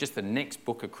actually just the next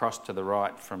book across to the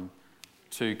right from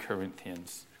 2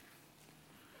 Corinthians.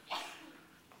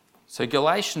 So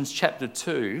Galatians chapter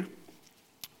 2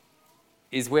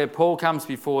 is where Paul comes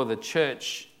before the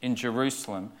church in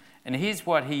Jerusalem. And here's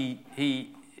what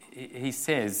he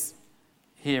says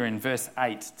here in verse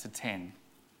 8 to 10.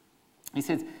 He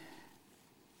says,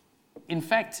 in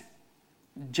fact,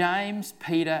 James,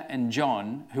 Peter and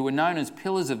John, who were known as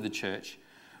pillars of the church,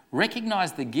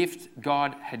 recognised the gift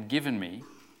God had given me,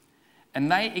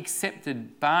 and they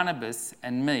accepted Barnabas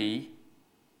and me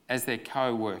as their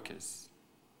co-workers.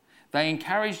 They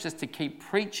encouraged us to keep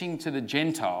preaching to the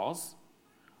Gentiles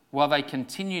while they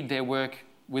continued their work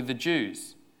with the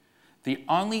Jews. The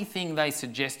only thing they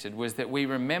suggested was that we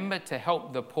remember to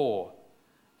help the poor.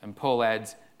 And Paul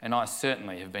adds, and I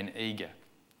certainly have been eager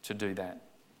to do that.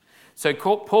 So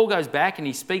Paul goes back and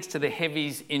he speaks to the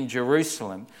heavies in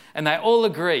Jerusalem, and they all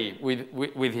agree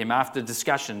with him after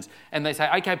discussions. And they say,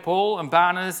 okay, Paul and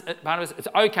Barnabas, it's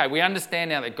okay. We understand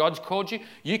now that God's called you.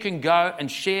 You can go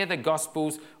and share the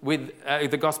gospel with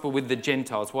the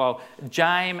Gentiles. While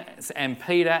James and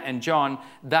Peter and John,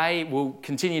 they will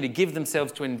continue to give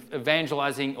themselves to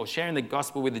evangelizing or sharing the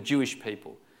gospel with the Jewish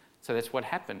people. So that's what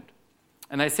happened.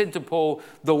 And they said to Paul,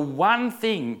 the one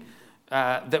thing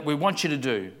that we want you to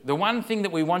do, the one thing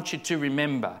that we want you to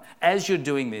remember as you're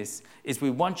doing this, is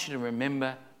we want you to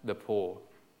remember the poor.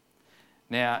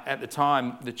 Now, at the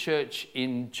time, the church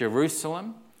in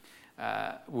Jerusalem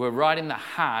were right in the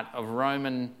heart of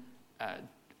Roman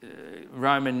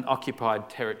occupied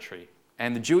territory.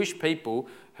 And the Jewish people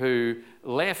who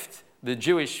left the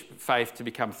Jewish faith to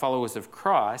become followers of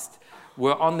Christ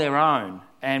were on their own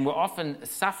and were often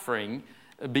suffering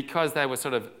because they were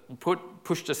sort of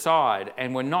pushed aside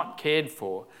and were not cared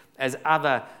for as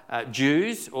other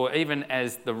Jews or even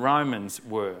as the Romans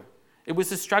were. It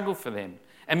was a struggle for them.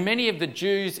 And many of the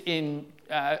Jews the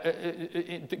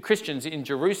Christians in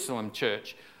Jerusalem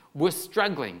church were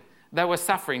struggling. They were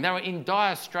suffering. They were in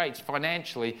dire straits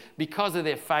financially because of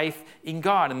their faith in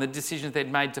God and the decisions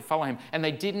they'd made to follow him. And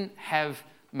they didn't have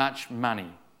much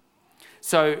money.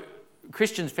 So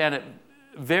Christians found it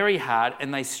very hard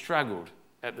and they struggled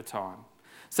at the time.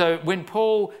 So when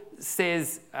Paul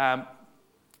says,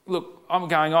 look, I'm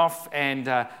going off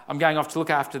to look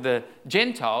after the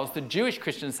Gentiles, the Jewish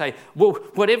Christians say, well,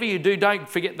 whatever you do, don't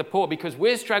forget the poor, because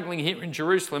we're struggling here in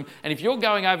Jerusalem, and if you're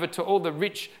going over to all the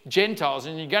rich Gentiles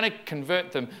and you're going to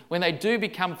convert them, when they do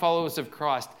become followers of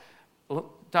Christ,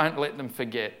 don't let them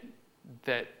forget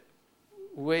that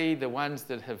we, the ones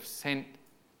that have sent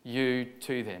you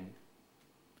to them,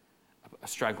 are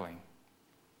struggling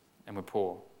and we're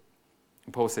poor.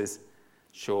 And Paul says,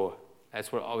 sure,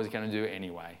 that's what I was going to do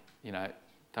anyway.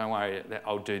 Don't worry,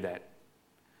 I'll do that.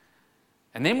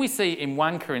 And then we see in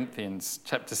 1 Corinthians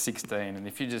chapter 16, and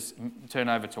if you just turn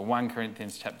over to 1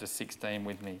 Corinthians chapter 16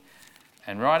 with me,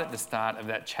 and right at the start of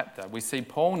that chapter, we see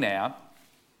Paul now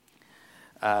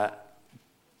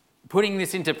putting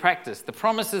this into practice. The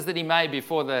promises that he made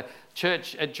before the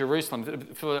church at Jerusalem,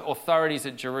 for the authorities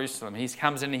at Jerusalem. He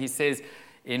comes in and he says,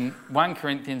 in 1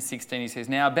 Corinthians 16, he says,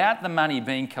 now about the money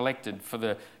being collected for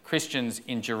the Christians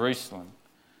in Jerusalem,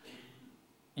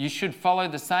 you should follow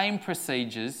the same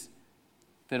procedures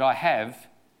that I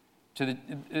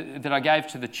gave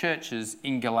to the churches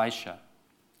in Galatia.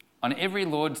 On every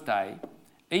Lord's Day,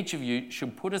 each of you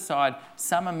should put aside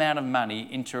some amount of money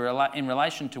in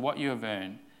relation to what you have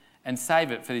earned and save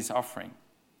it for this offering.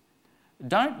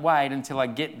 Don't wait until I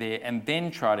get there and then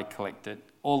try to collect it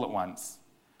all at once.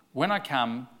 When I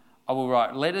come, I will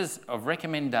write letters of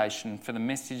recommendation for the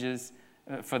messengers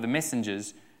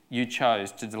you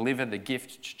chose to deliver the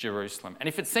gift to Jerusalem. And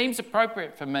if it seems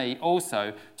appropriate for me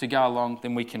also to go along,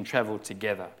 then we can travel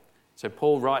together. So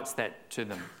Paul writes that to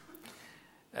them.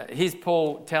 Here's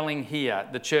Paul telling here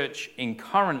the church in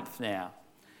Corinth now,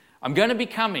 I'm going to be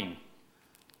coming.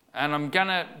 And I'm going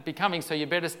to be coming, so you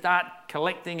better start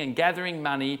collecting and gathering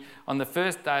money on the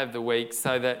first day of the week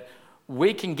so that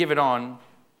we can give it on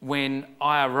when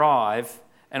I arrive,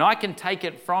 and I can take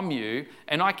it from you,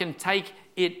 and I can take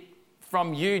it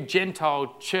from you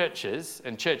Gentile churches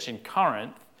and church in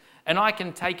Corinth, and I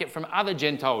can take it from other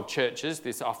Gentile churches,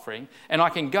 this offering, and I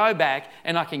can go back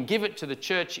and I can give it to the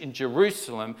church in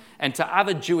Jerusalem and to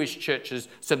other Jewish churches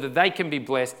so that they can be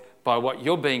blessed by what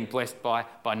you're being blessed by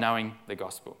knowing the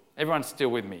gospel. Everyone's still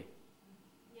with me?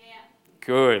 Yeah.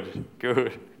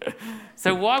 Good.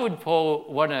 So why would Paul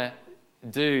want to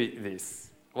do this?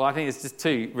 Well, I think it's just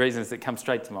two reasons that come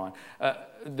straight to mind.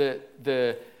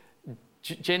 The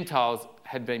Gentiles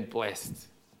had been blessed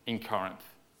in Corinth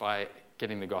by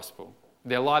getting the gospel.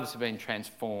 Their lives have been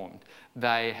transformed.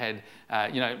 They had,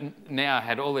 now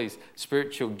had all these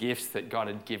spiritual gifts that God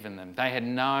had given them. They had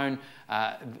known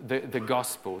the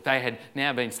gospel. They had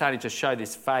now been starting to show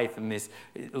this faith and this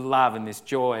love and this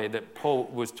joy that Paul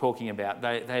was talking about.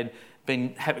 They had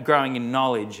been growing in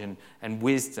knowledge and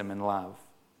wisdom and love.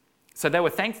 So they were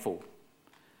thankful.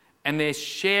 And they're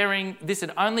sharing, this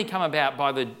had only come about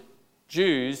by the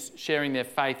Jews sharing their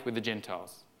faith with the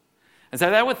Gentiles. And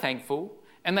so they were thankful.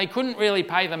 And they couldn't really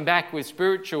pay them back with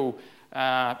spiritual,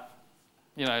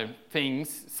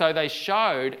 things. So they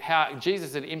showed how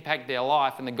Jesus had impacted their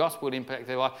life and the gospel had impacted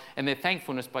their life and their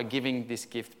thankfulness by giving this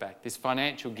gift back, this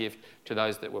financial gift to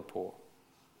those that were poor.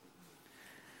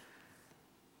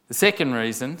 The second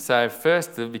reason, so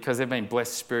first, because they've been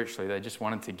blessed spiritually, they just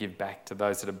wanted to give back to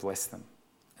those that have blessed them.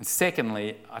 And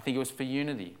secondly, I think it was for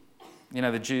unity.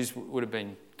 The Jews would have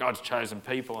been God's chosen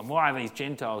people, and why are these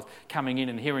Gentiles coming in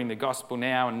and hearing the gospel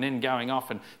now and then going off,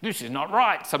 and this is not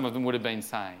right, some of them would have been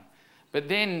saying. But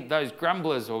then those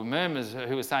grumblers or murmurs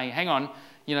who were saying, hang on,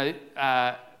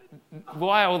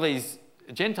 why are all these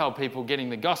Gentile people getting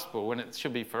the gospel when it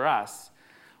should be for us?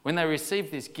 When they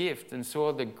received this gift and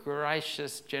saw the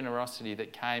gracious generosity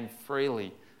that came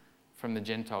freely from the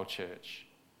Gentile church,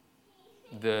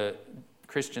 the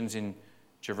Christians in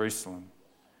Jerusalem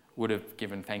would have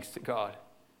given thanks to God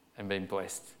and been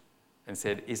blessed and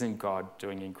said, isn't God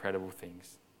doing incredible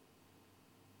things?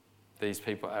 These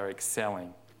people are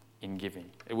excelling in giving.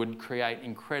 It would create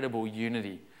incredible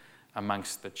unity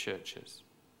amongst the churches.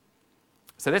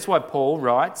 So that's why Paul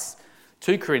writes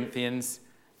to Corinthians,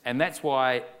 and that's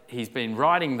why he's been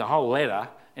writing the whole letter,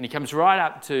 and he comes right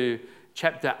up to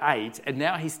chapter 8, and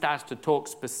now he starts to talk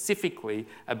specifically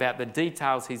about the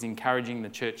details he's encouraging the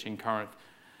church in Corinth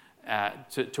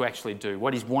to actually do,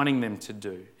 what he's wanting them to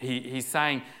do. He's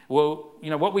saying, well, you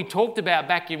know, what we talked about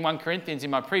back in 1 Corinthians in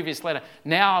my previous letter,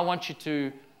 now I want you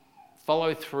to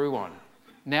follow through on.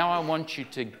 Now I want you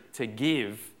to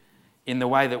give in the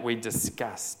way that we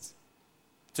discussed.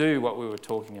 Do what we were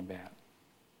talking about.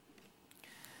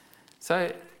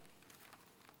 So,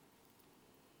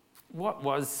 what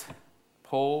was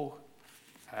Paul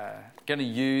going to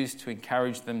use to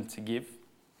encourage them to give?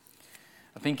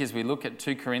 I think as we look at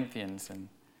 2 Corinthians and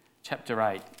chapter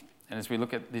 8, and as we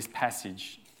look at this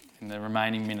passage in the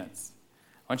remaining minutes,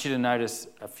 I want you to notice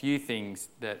a few things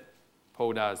that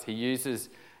Paul does. He uses,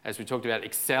 as we talked about,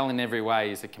 excel in every way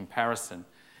as a comparison.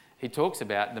 He talks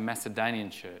about the Macedonian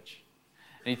church.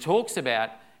 And he talks about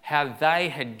how they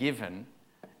had given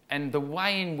and the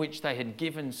way in which they had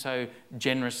given so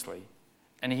generously.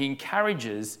 And he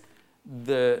encourages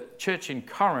the church in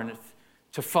Corinth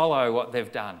to follow what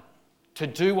they've done, to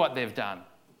do what they've done.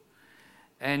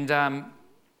 And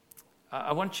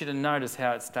I want you to notice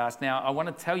how it starts. Now, I want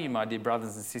to tell you, my dear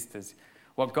brothers and sisters,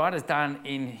 what God has done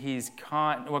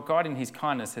what God in his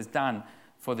kindness has done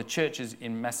for the churches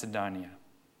in Macedonia.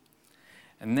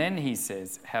 And then he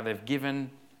says how they've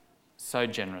given so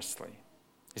generously.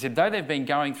 He said, though they've been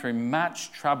going through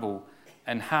much trouble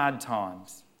and hard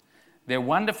times, their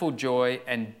wonderful joy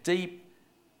and deep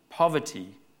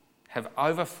poverty have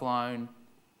overflown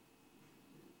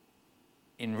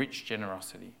in rich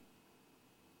generosity.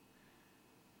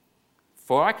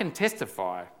 For I can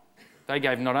testify, they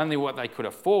gave not only what they could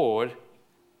afford,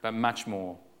 but much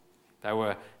more. They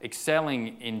were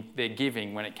excelling in their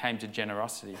giving when it came to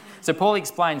generosity. So Paul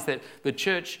explains that the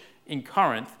church in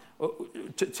Corinth,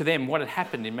 to them, what had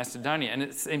happened in Macedonia, and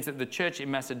it seems that the church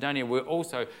in Macedonia were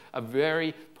also a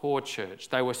very poor church.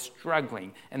 They were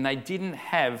struggling and they didn't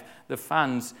have the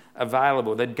funds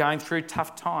available. They're going through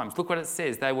tough times. Look what it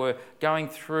says. They were going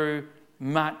through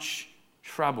much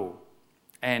trouble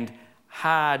and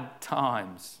hard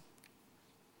times.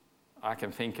 I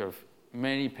can think of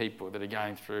many people that are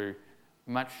going through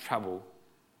much trouble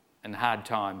and hard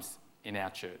times in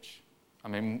our church. I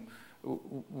mean,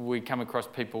 we come across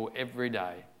people every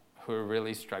day who are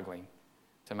really struggling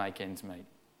to make ends meet.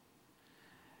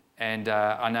 And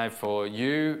I know for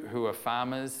you who are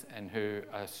farmers and who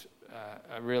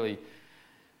are really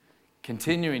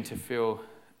continuing to feel,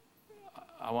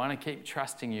 I want to keep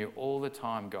trusting you all the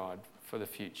time, God, for the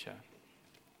future.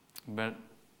 But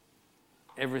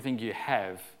everything you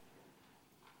have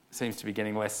seems to be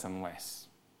getting less and less.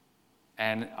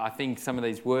 And I think some of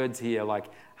these words here, like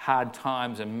hard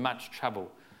times and much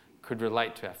trouble, could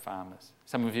relate to our farmers.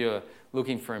 Some of you are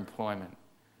looking for employment.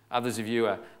 Others of you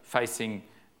are facing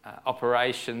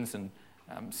operations and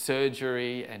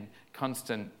surgery and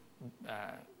constant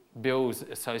bills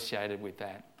associated with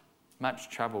that. Much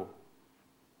trouble.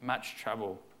 Much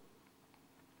trouble.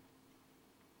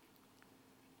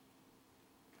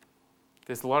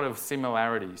 There's a lot of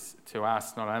similarities to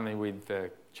us, not only with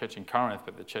the church in Corinth,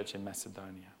 but the church in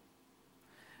Macedonia.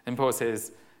 And Paul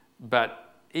says,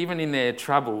 but even in their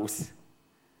troubles,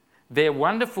 their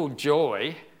wonderful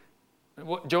joy,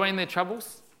 what, joy in their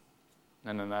troubles?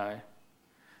 No.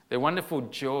 Their wonderful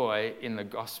joy in the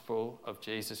gospel of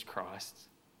Jesus Christ,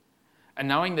 and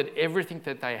knowing that everything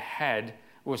that they had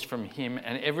was from him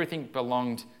and everything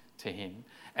belonged to him,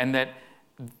 and that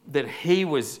he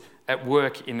was at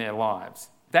work in their lives.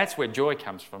 That's where joy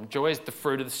comes from. Joy is the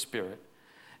fruit of the Spirit.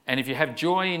 And if you have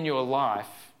joy in your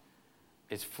life,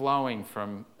 it's flowing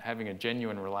from having a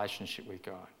genuine relationship with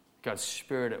God. God's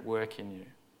Spirit at work in you.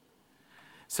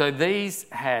 So these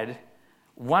had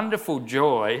wonderful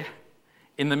joy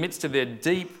in the midst of their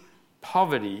deep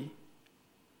poverty,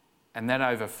 and that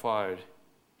overflowed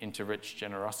into rich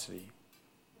generosity.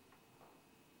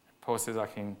 Paul says, I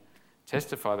can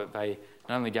testify that they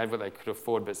not only gave what they could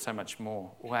afford, but so much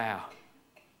more. Wow.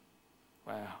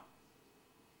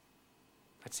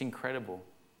 That's incredible.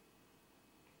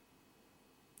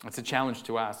 It's a challenge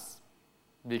to us,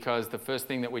 because the first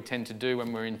thing that we tend to do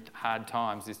when we're in hard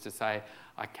times is to say,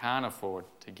 I can't afford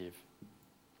to give.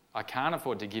 I can't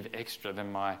afford to give extra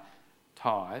than my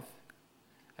tithe.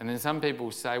 And then some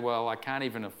people say, well, I can't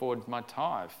even afford my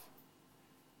tithe.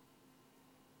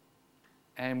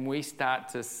 And we start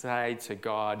to say to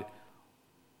God,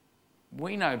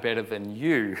 we know better than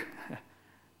you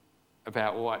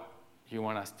about what you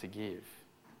want us to give.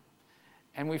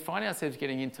 And we find ourselves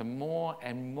getting into more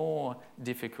and more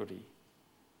difficulty.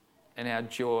 And our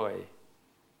joy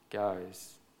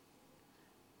goes.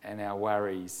 And our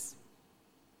worries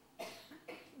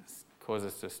cause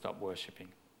us to stop worshipping.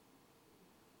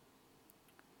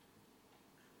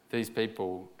 These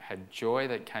people had joy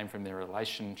that came from their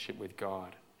relationship with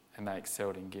God, and they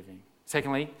excelled in giving.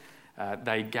 Secondly,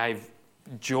 they gave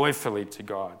joyfully to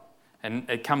God, and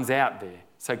it comes out there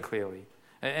so clearly.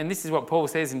 And this is what Paul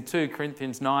says in 2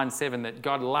 Corinthians 9:7, that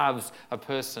God loves a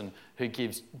person who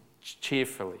gives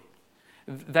cheerfully.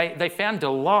 They found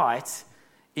delight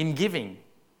in giving.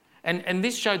 And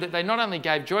this showed that they not only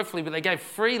gave joyfully, but they gave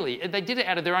freely. They did it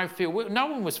out of their own free will. No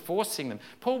one was forcing them.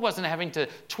 Paul wasn't having to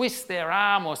twist their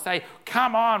arm or say,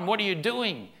 come on, what are you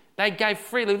doing? They gave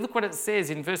freely. Look what it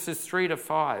says in verses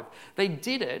 3-5. They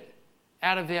did it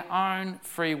out of their own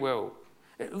free will.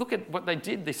 Look at what they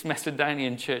did, this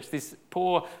Macedonian church, this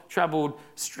poor, troubled,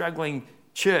 struggling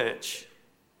church.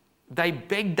 They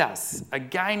begged us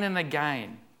again and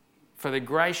again for the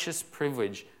gracious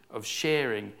privilege of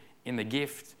sharing in the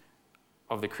gift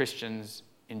of the Christians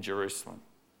in Jerusalem.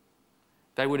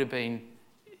 They would have been,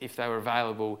 if they were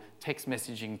available, text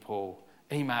messaging Paul,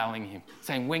 emailing him,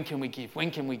 saying, when can we give? When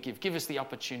can we give? Give us the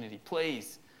opportunity.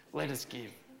 Please, let us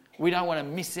give. We don't want to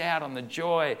miss out on the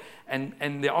joy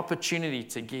and the opportunity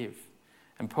to give.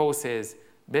 And Paul says,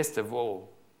 best of all,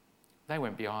 they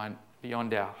went beyond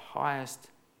our highest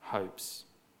hopes.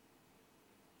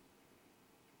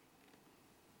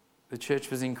 The church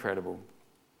was incredible.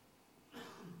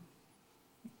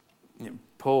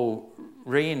 Paul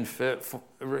reinforced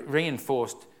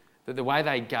that the way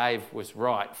they gave was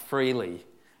right, freely,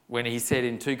 when he said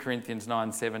in 2 Corinthians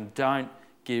 9:7, don't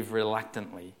give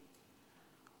reluctantly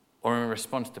or in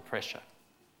response to pressure.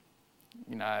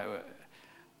 You know,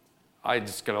 I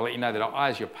just got to let you know that I,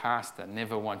 as your pastor,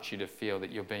 never want you to feel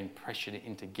that you're being pressured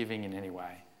into giving in any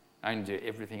way. I only do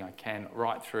everything I can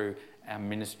right through our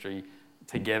ministry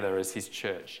together as his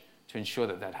church to ensure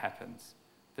that that happens,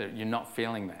 that you're not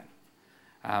feeling that.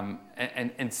 And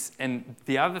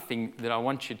the other thing that I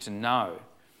want you to know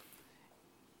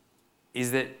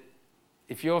is that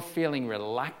if you're feeling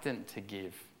reluctant to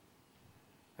give,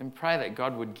 then pray that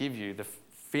God would give you the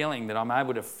feeling that I'm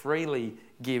able to freely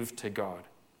give to God.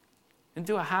 And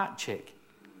do a heart check.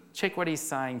 Check what he's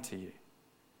saying to you,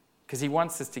 because he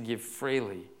wants us to give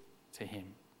freely to him.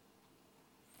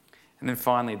 And then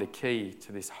finally, the key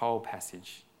to this whole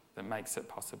passage that makes it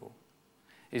possible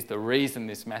is the reason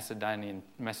this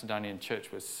Macedonian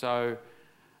church was so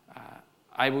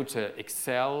able to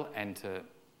excel and to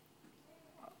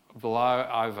blow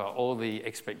over all the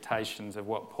expectations of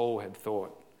what Paul had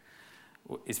thought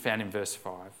is found in verse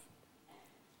 5.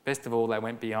 Best of all, they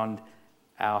went beyond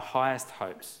our highest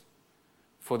hopes,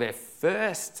 for their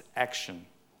first action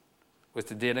was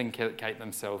to dedicate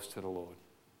themselves to the Lord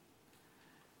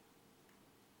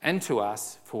and to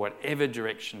us for whatever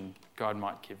direction God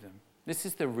might give them. This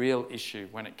is the real issue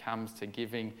when it comes to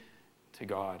giving to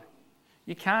God.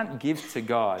 You can't give to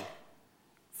God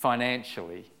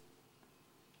financially.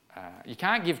 You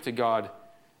can't give to God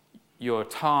your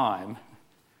time.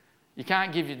 You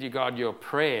can't give to God your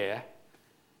prayer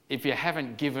if you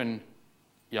haven't given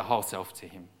your whole self to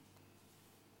him.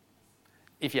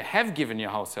 If you have given your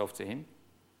whole self to him,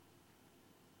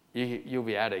 you'll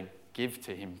be able to give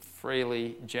to him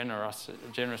freely,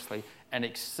 generously, and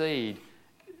exceed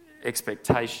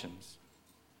expectations.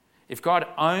 If God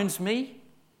owns me,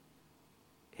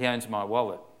 he owns my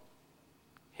wallet.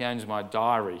 He owns my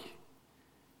diary.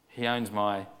 He owns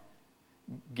my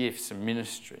gifts and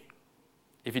ministry.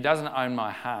 If he doesn't own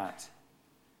my heart,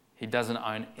 he doesn't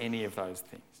own any of those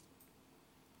things.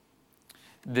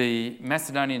 The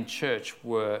Macedonian church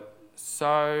were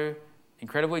so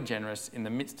incredibly generous in the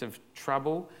midst of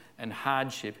trouble and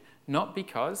hardship, not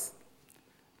because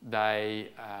they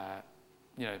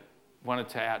wanted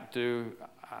to outdo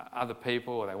other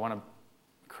people, or they wanted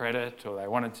credit, or they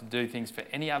wanted to do things for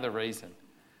any other reason.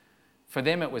 For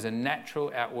them, it was a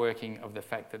natural outworking of the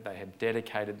fact that they had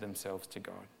dedicated themselves to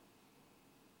God.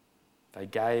 They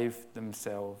gave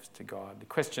themselves to God. The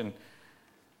question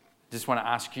I just want to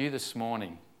ask you this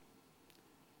morning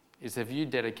is, have you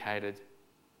dedicated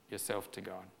yourself to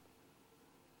God?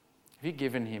 Have you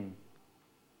given him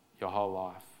your whole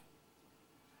life?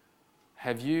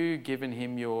 Have you given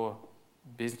him your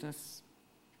business,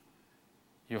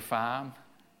 your farm,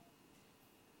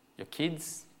 your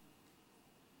kids,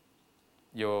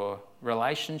 your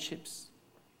relationships?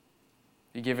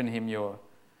 Have you given him your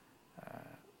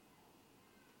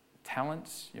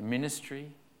talents, your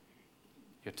ministry,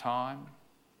 your time?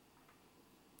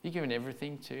 You've given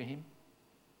everything to him?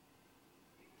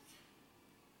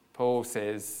 Paul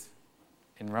says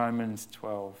in Romans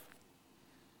 12,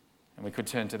 and we could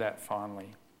turn to that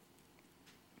finally.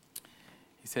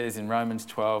 He says in Romans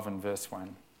 12 and verse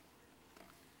 1,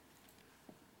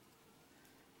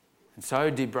 "And so,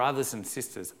 dear brothers and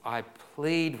sisters, I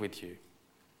plead with you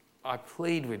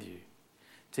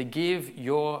to give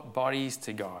your bodies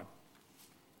to God.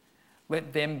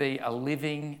 Let them be a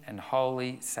living and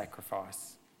holy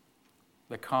sacrifice,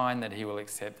 the kind that he will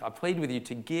accept. I plead with you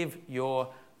to give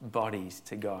your bodies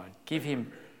to God. Give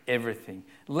him everything.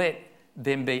 Let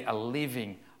them be a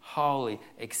living, holy,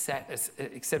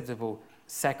 acceptable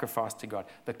sacrifice to God,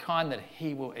 the kind that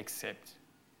he will accept."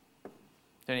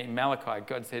 In Malachi,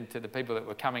 God said to the people that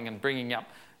were coming and bringing up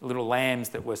little lambs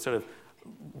that were sort of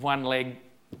one leg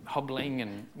hobbling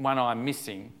and one eye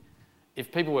missing,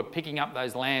 if people were picking up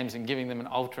those lambs and giving them and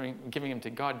altering, giving them to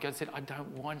God, God said, "I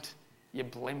don't want your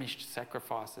blemished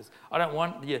sacrifices. I don't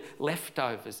want your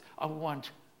leftovers. I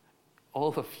want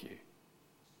all of you.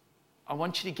 I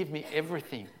want you to give me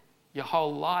everything, your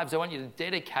whole lives. I want you to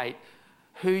dedicate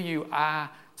who you are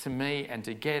to me and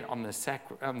to get on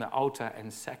the altar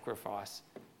and sacrifice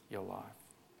your life."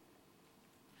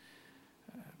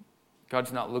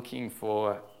 God's not looking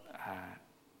for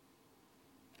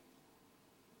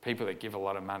people that give a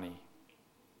lot of money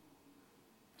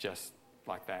just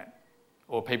like that,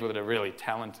 or people that are really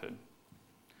talented,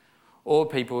 or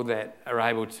people that are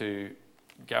able to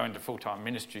go into full-time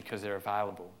ministry because they're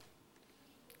available.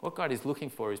 What God is looking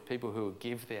for is people who will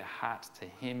give their hearts to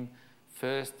him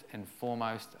first and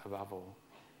foremost above all.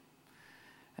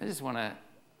 I just want to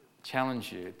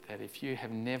challenge you that if you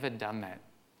have never done that,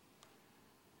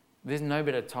 there's no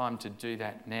better time to do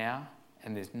that now,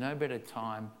 and there's no better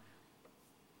time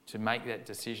to make that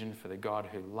decision for the God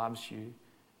who loves you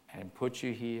and put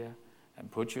you here and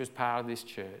put you as part of this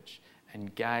church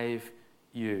and gave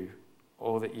you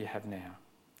all that you have now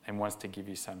and wants to give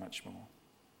you so much more.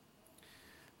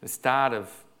 The start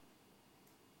of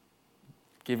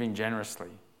giving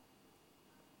generously,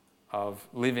 of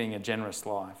living a generous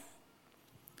life,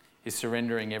 is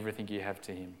surrendering everything you have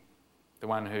to him, the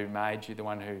one who made you, the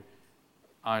one who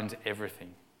owns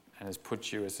everything and has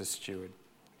put you as a steward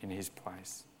in his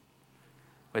place.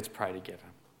 Let's pray together.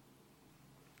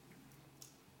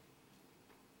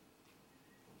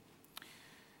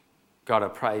 God, I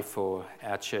pray for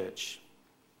our church.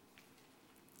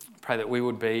 I pray that we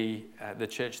would be the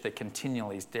church that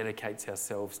continually dedicates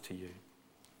ourselves to you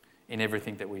in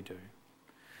everything that we do.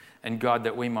 And God,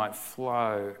 that we might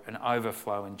flow and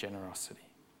overflow in generosity.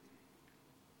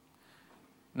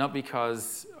 Not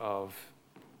because of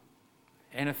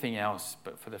anything else,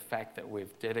 but for the fact that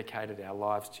we've dedicated our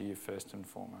lives to you first and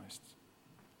foremost.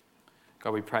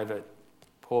 God, we pray that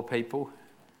poor people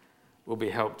will be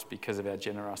helped because of our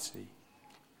generosity.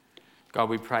 God,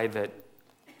 we pray that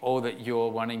all that you're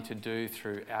wanting to do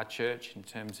through our church in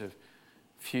terms of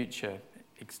future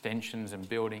extensions and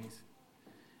buildings,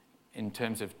 in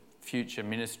terms of future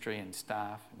ministry and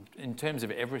staff, in terms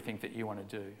of everything that you want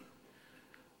to do,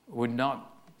 would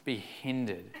not be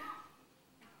hindered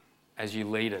as you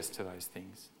lead us to those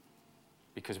things,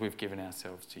 because we've given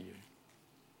ourselves to you.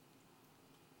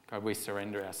 God, we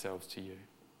surrender ourselves to you.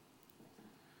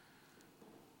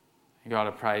 God,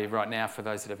 I pray right now for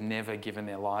those that have never given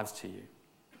their lives to you,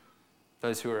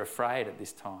 those who are afraid at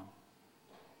this time,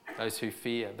 those who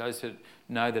fear, those who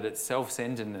know that it's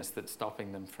self-centeredness that's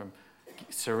stopping them from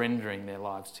surrendering their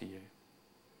lives to you.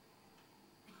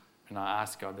 And I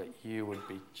ask, God, that you would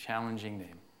be challenging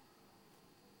them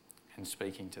and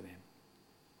speaking to them.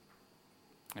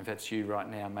 If that's you right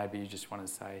now, maybe you just want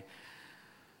to say,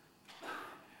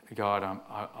 God,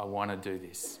 I want to do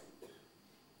this.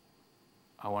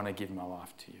 I want to give my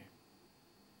life to you.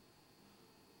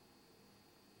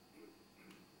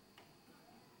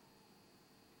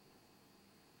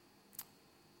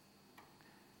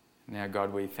 Now,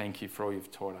 God, we thank you for all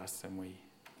you've taught us, and we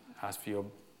ask for your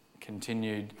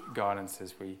continued guidance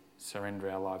as we surrender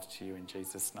our lives to you in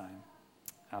Jesus' name.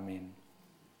 Amen.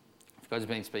 If God's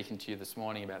been speaking to you this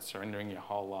morning about surrendering your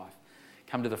whole life,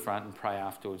 come to the front and pray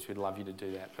afterwards. We'd love you to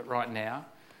do that. But right now,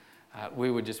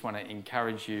 we would just want to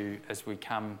encourage you as we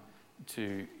come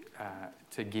to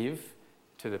give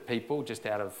to the people, just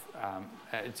out of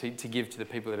to give to the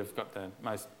people that have got the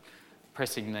most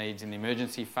pressing needs in the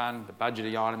emergency fund, the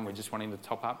budgetary item we're just wanting to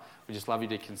top up. We just love you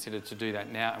to consider to do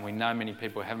that now. And we know many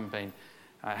people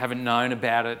haven't known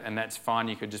about it, and that's fine.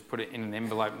 You could just put it in an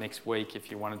envelope next week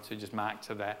if you wanted to, just mark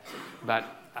to that. But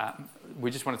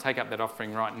we just want to take up that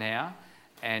offering right now.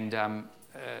 And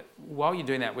while you're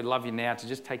doing that, we'd love you now to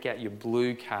just take out your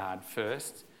blue card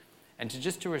first and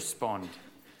to respond.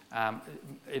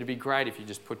 It'd be great if you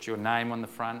just put your name on the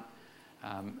front.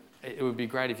 It would be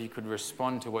great if you could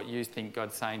respond to what you think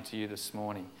God's saying to you this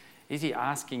morning. Is he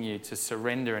asking you to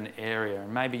surrender an area?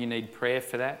 And maybe you need prayer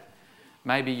for that.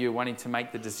 Maybe you're wanting to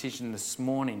make the decision this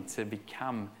morning to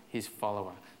become his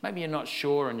follower. Maybe you're not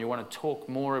sure and you want to talk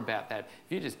more about that.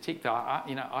 If you just ticked,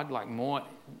 I'd like more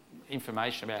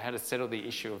information about how to settle the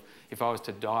issue of if I was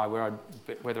to die,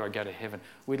 whether I go to heaven.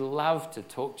 We'd love to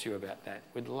talk to you about that.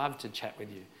 We'd love to chat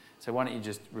with you. So why don't you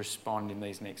just respond in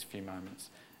these next few moments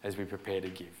as we prepare to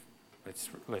give.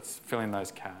 Let's fill in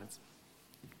those cards.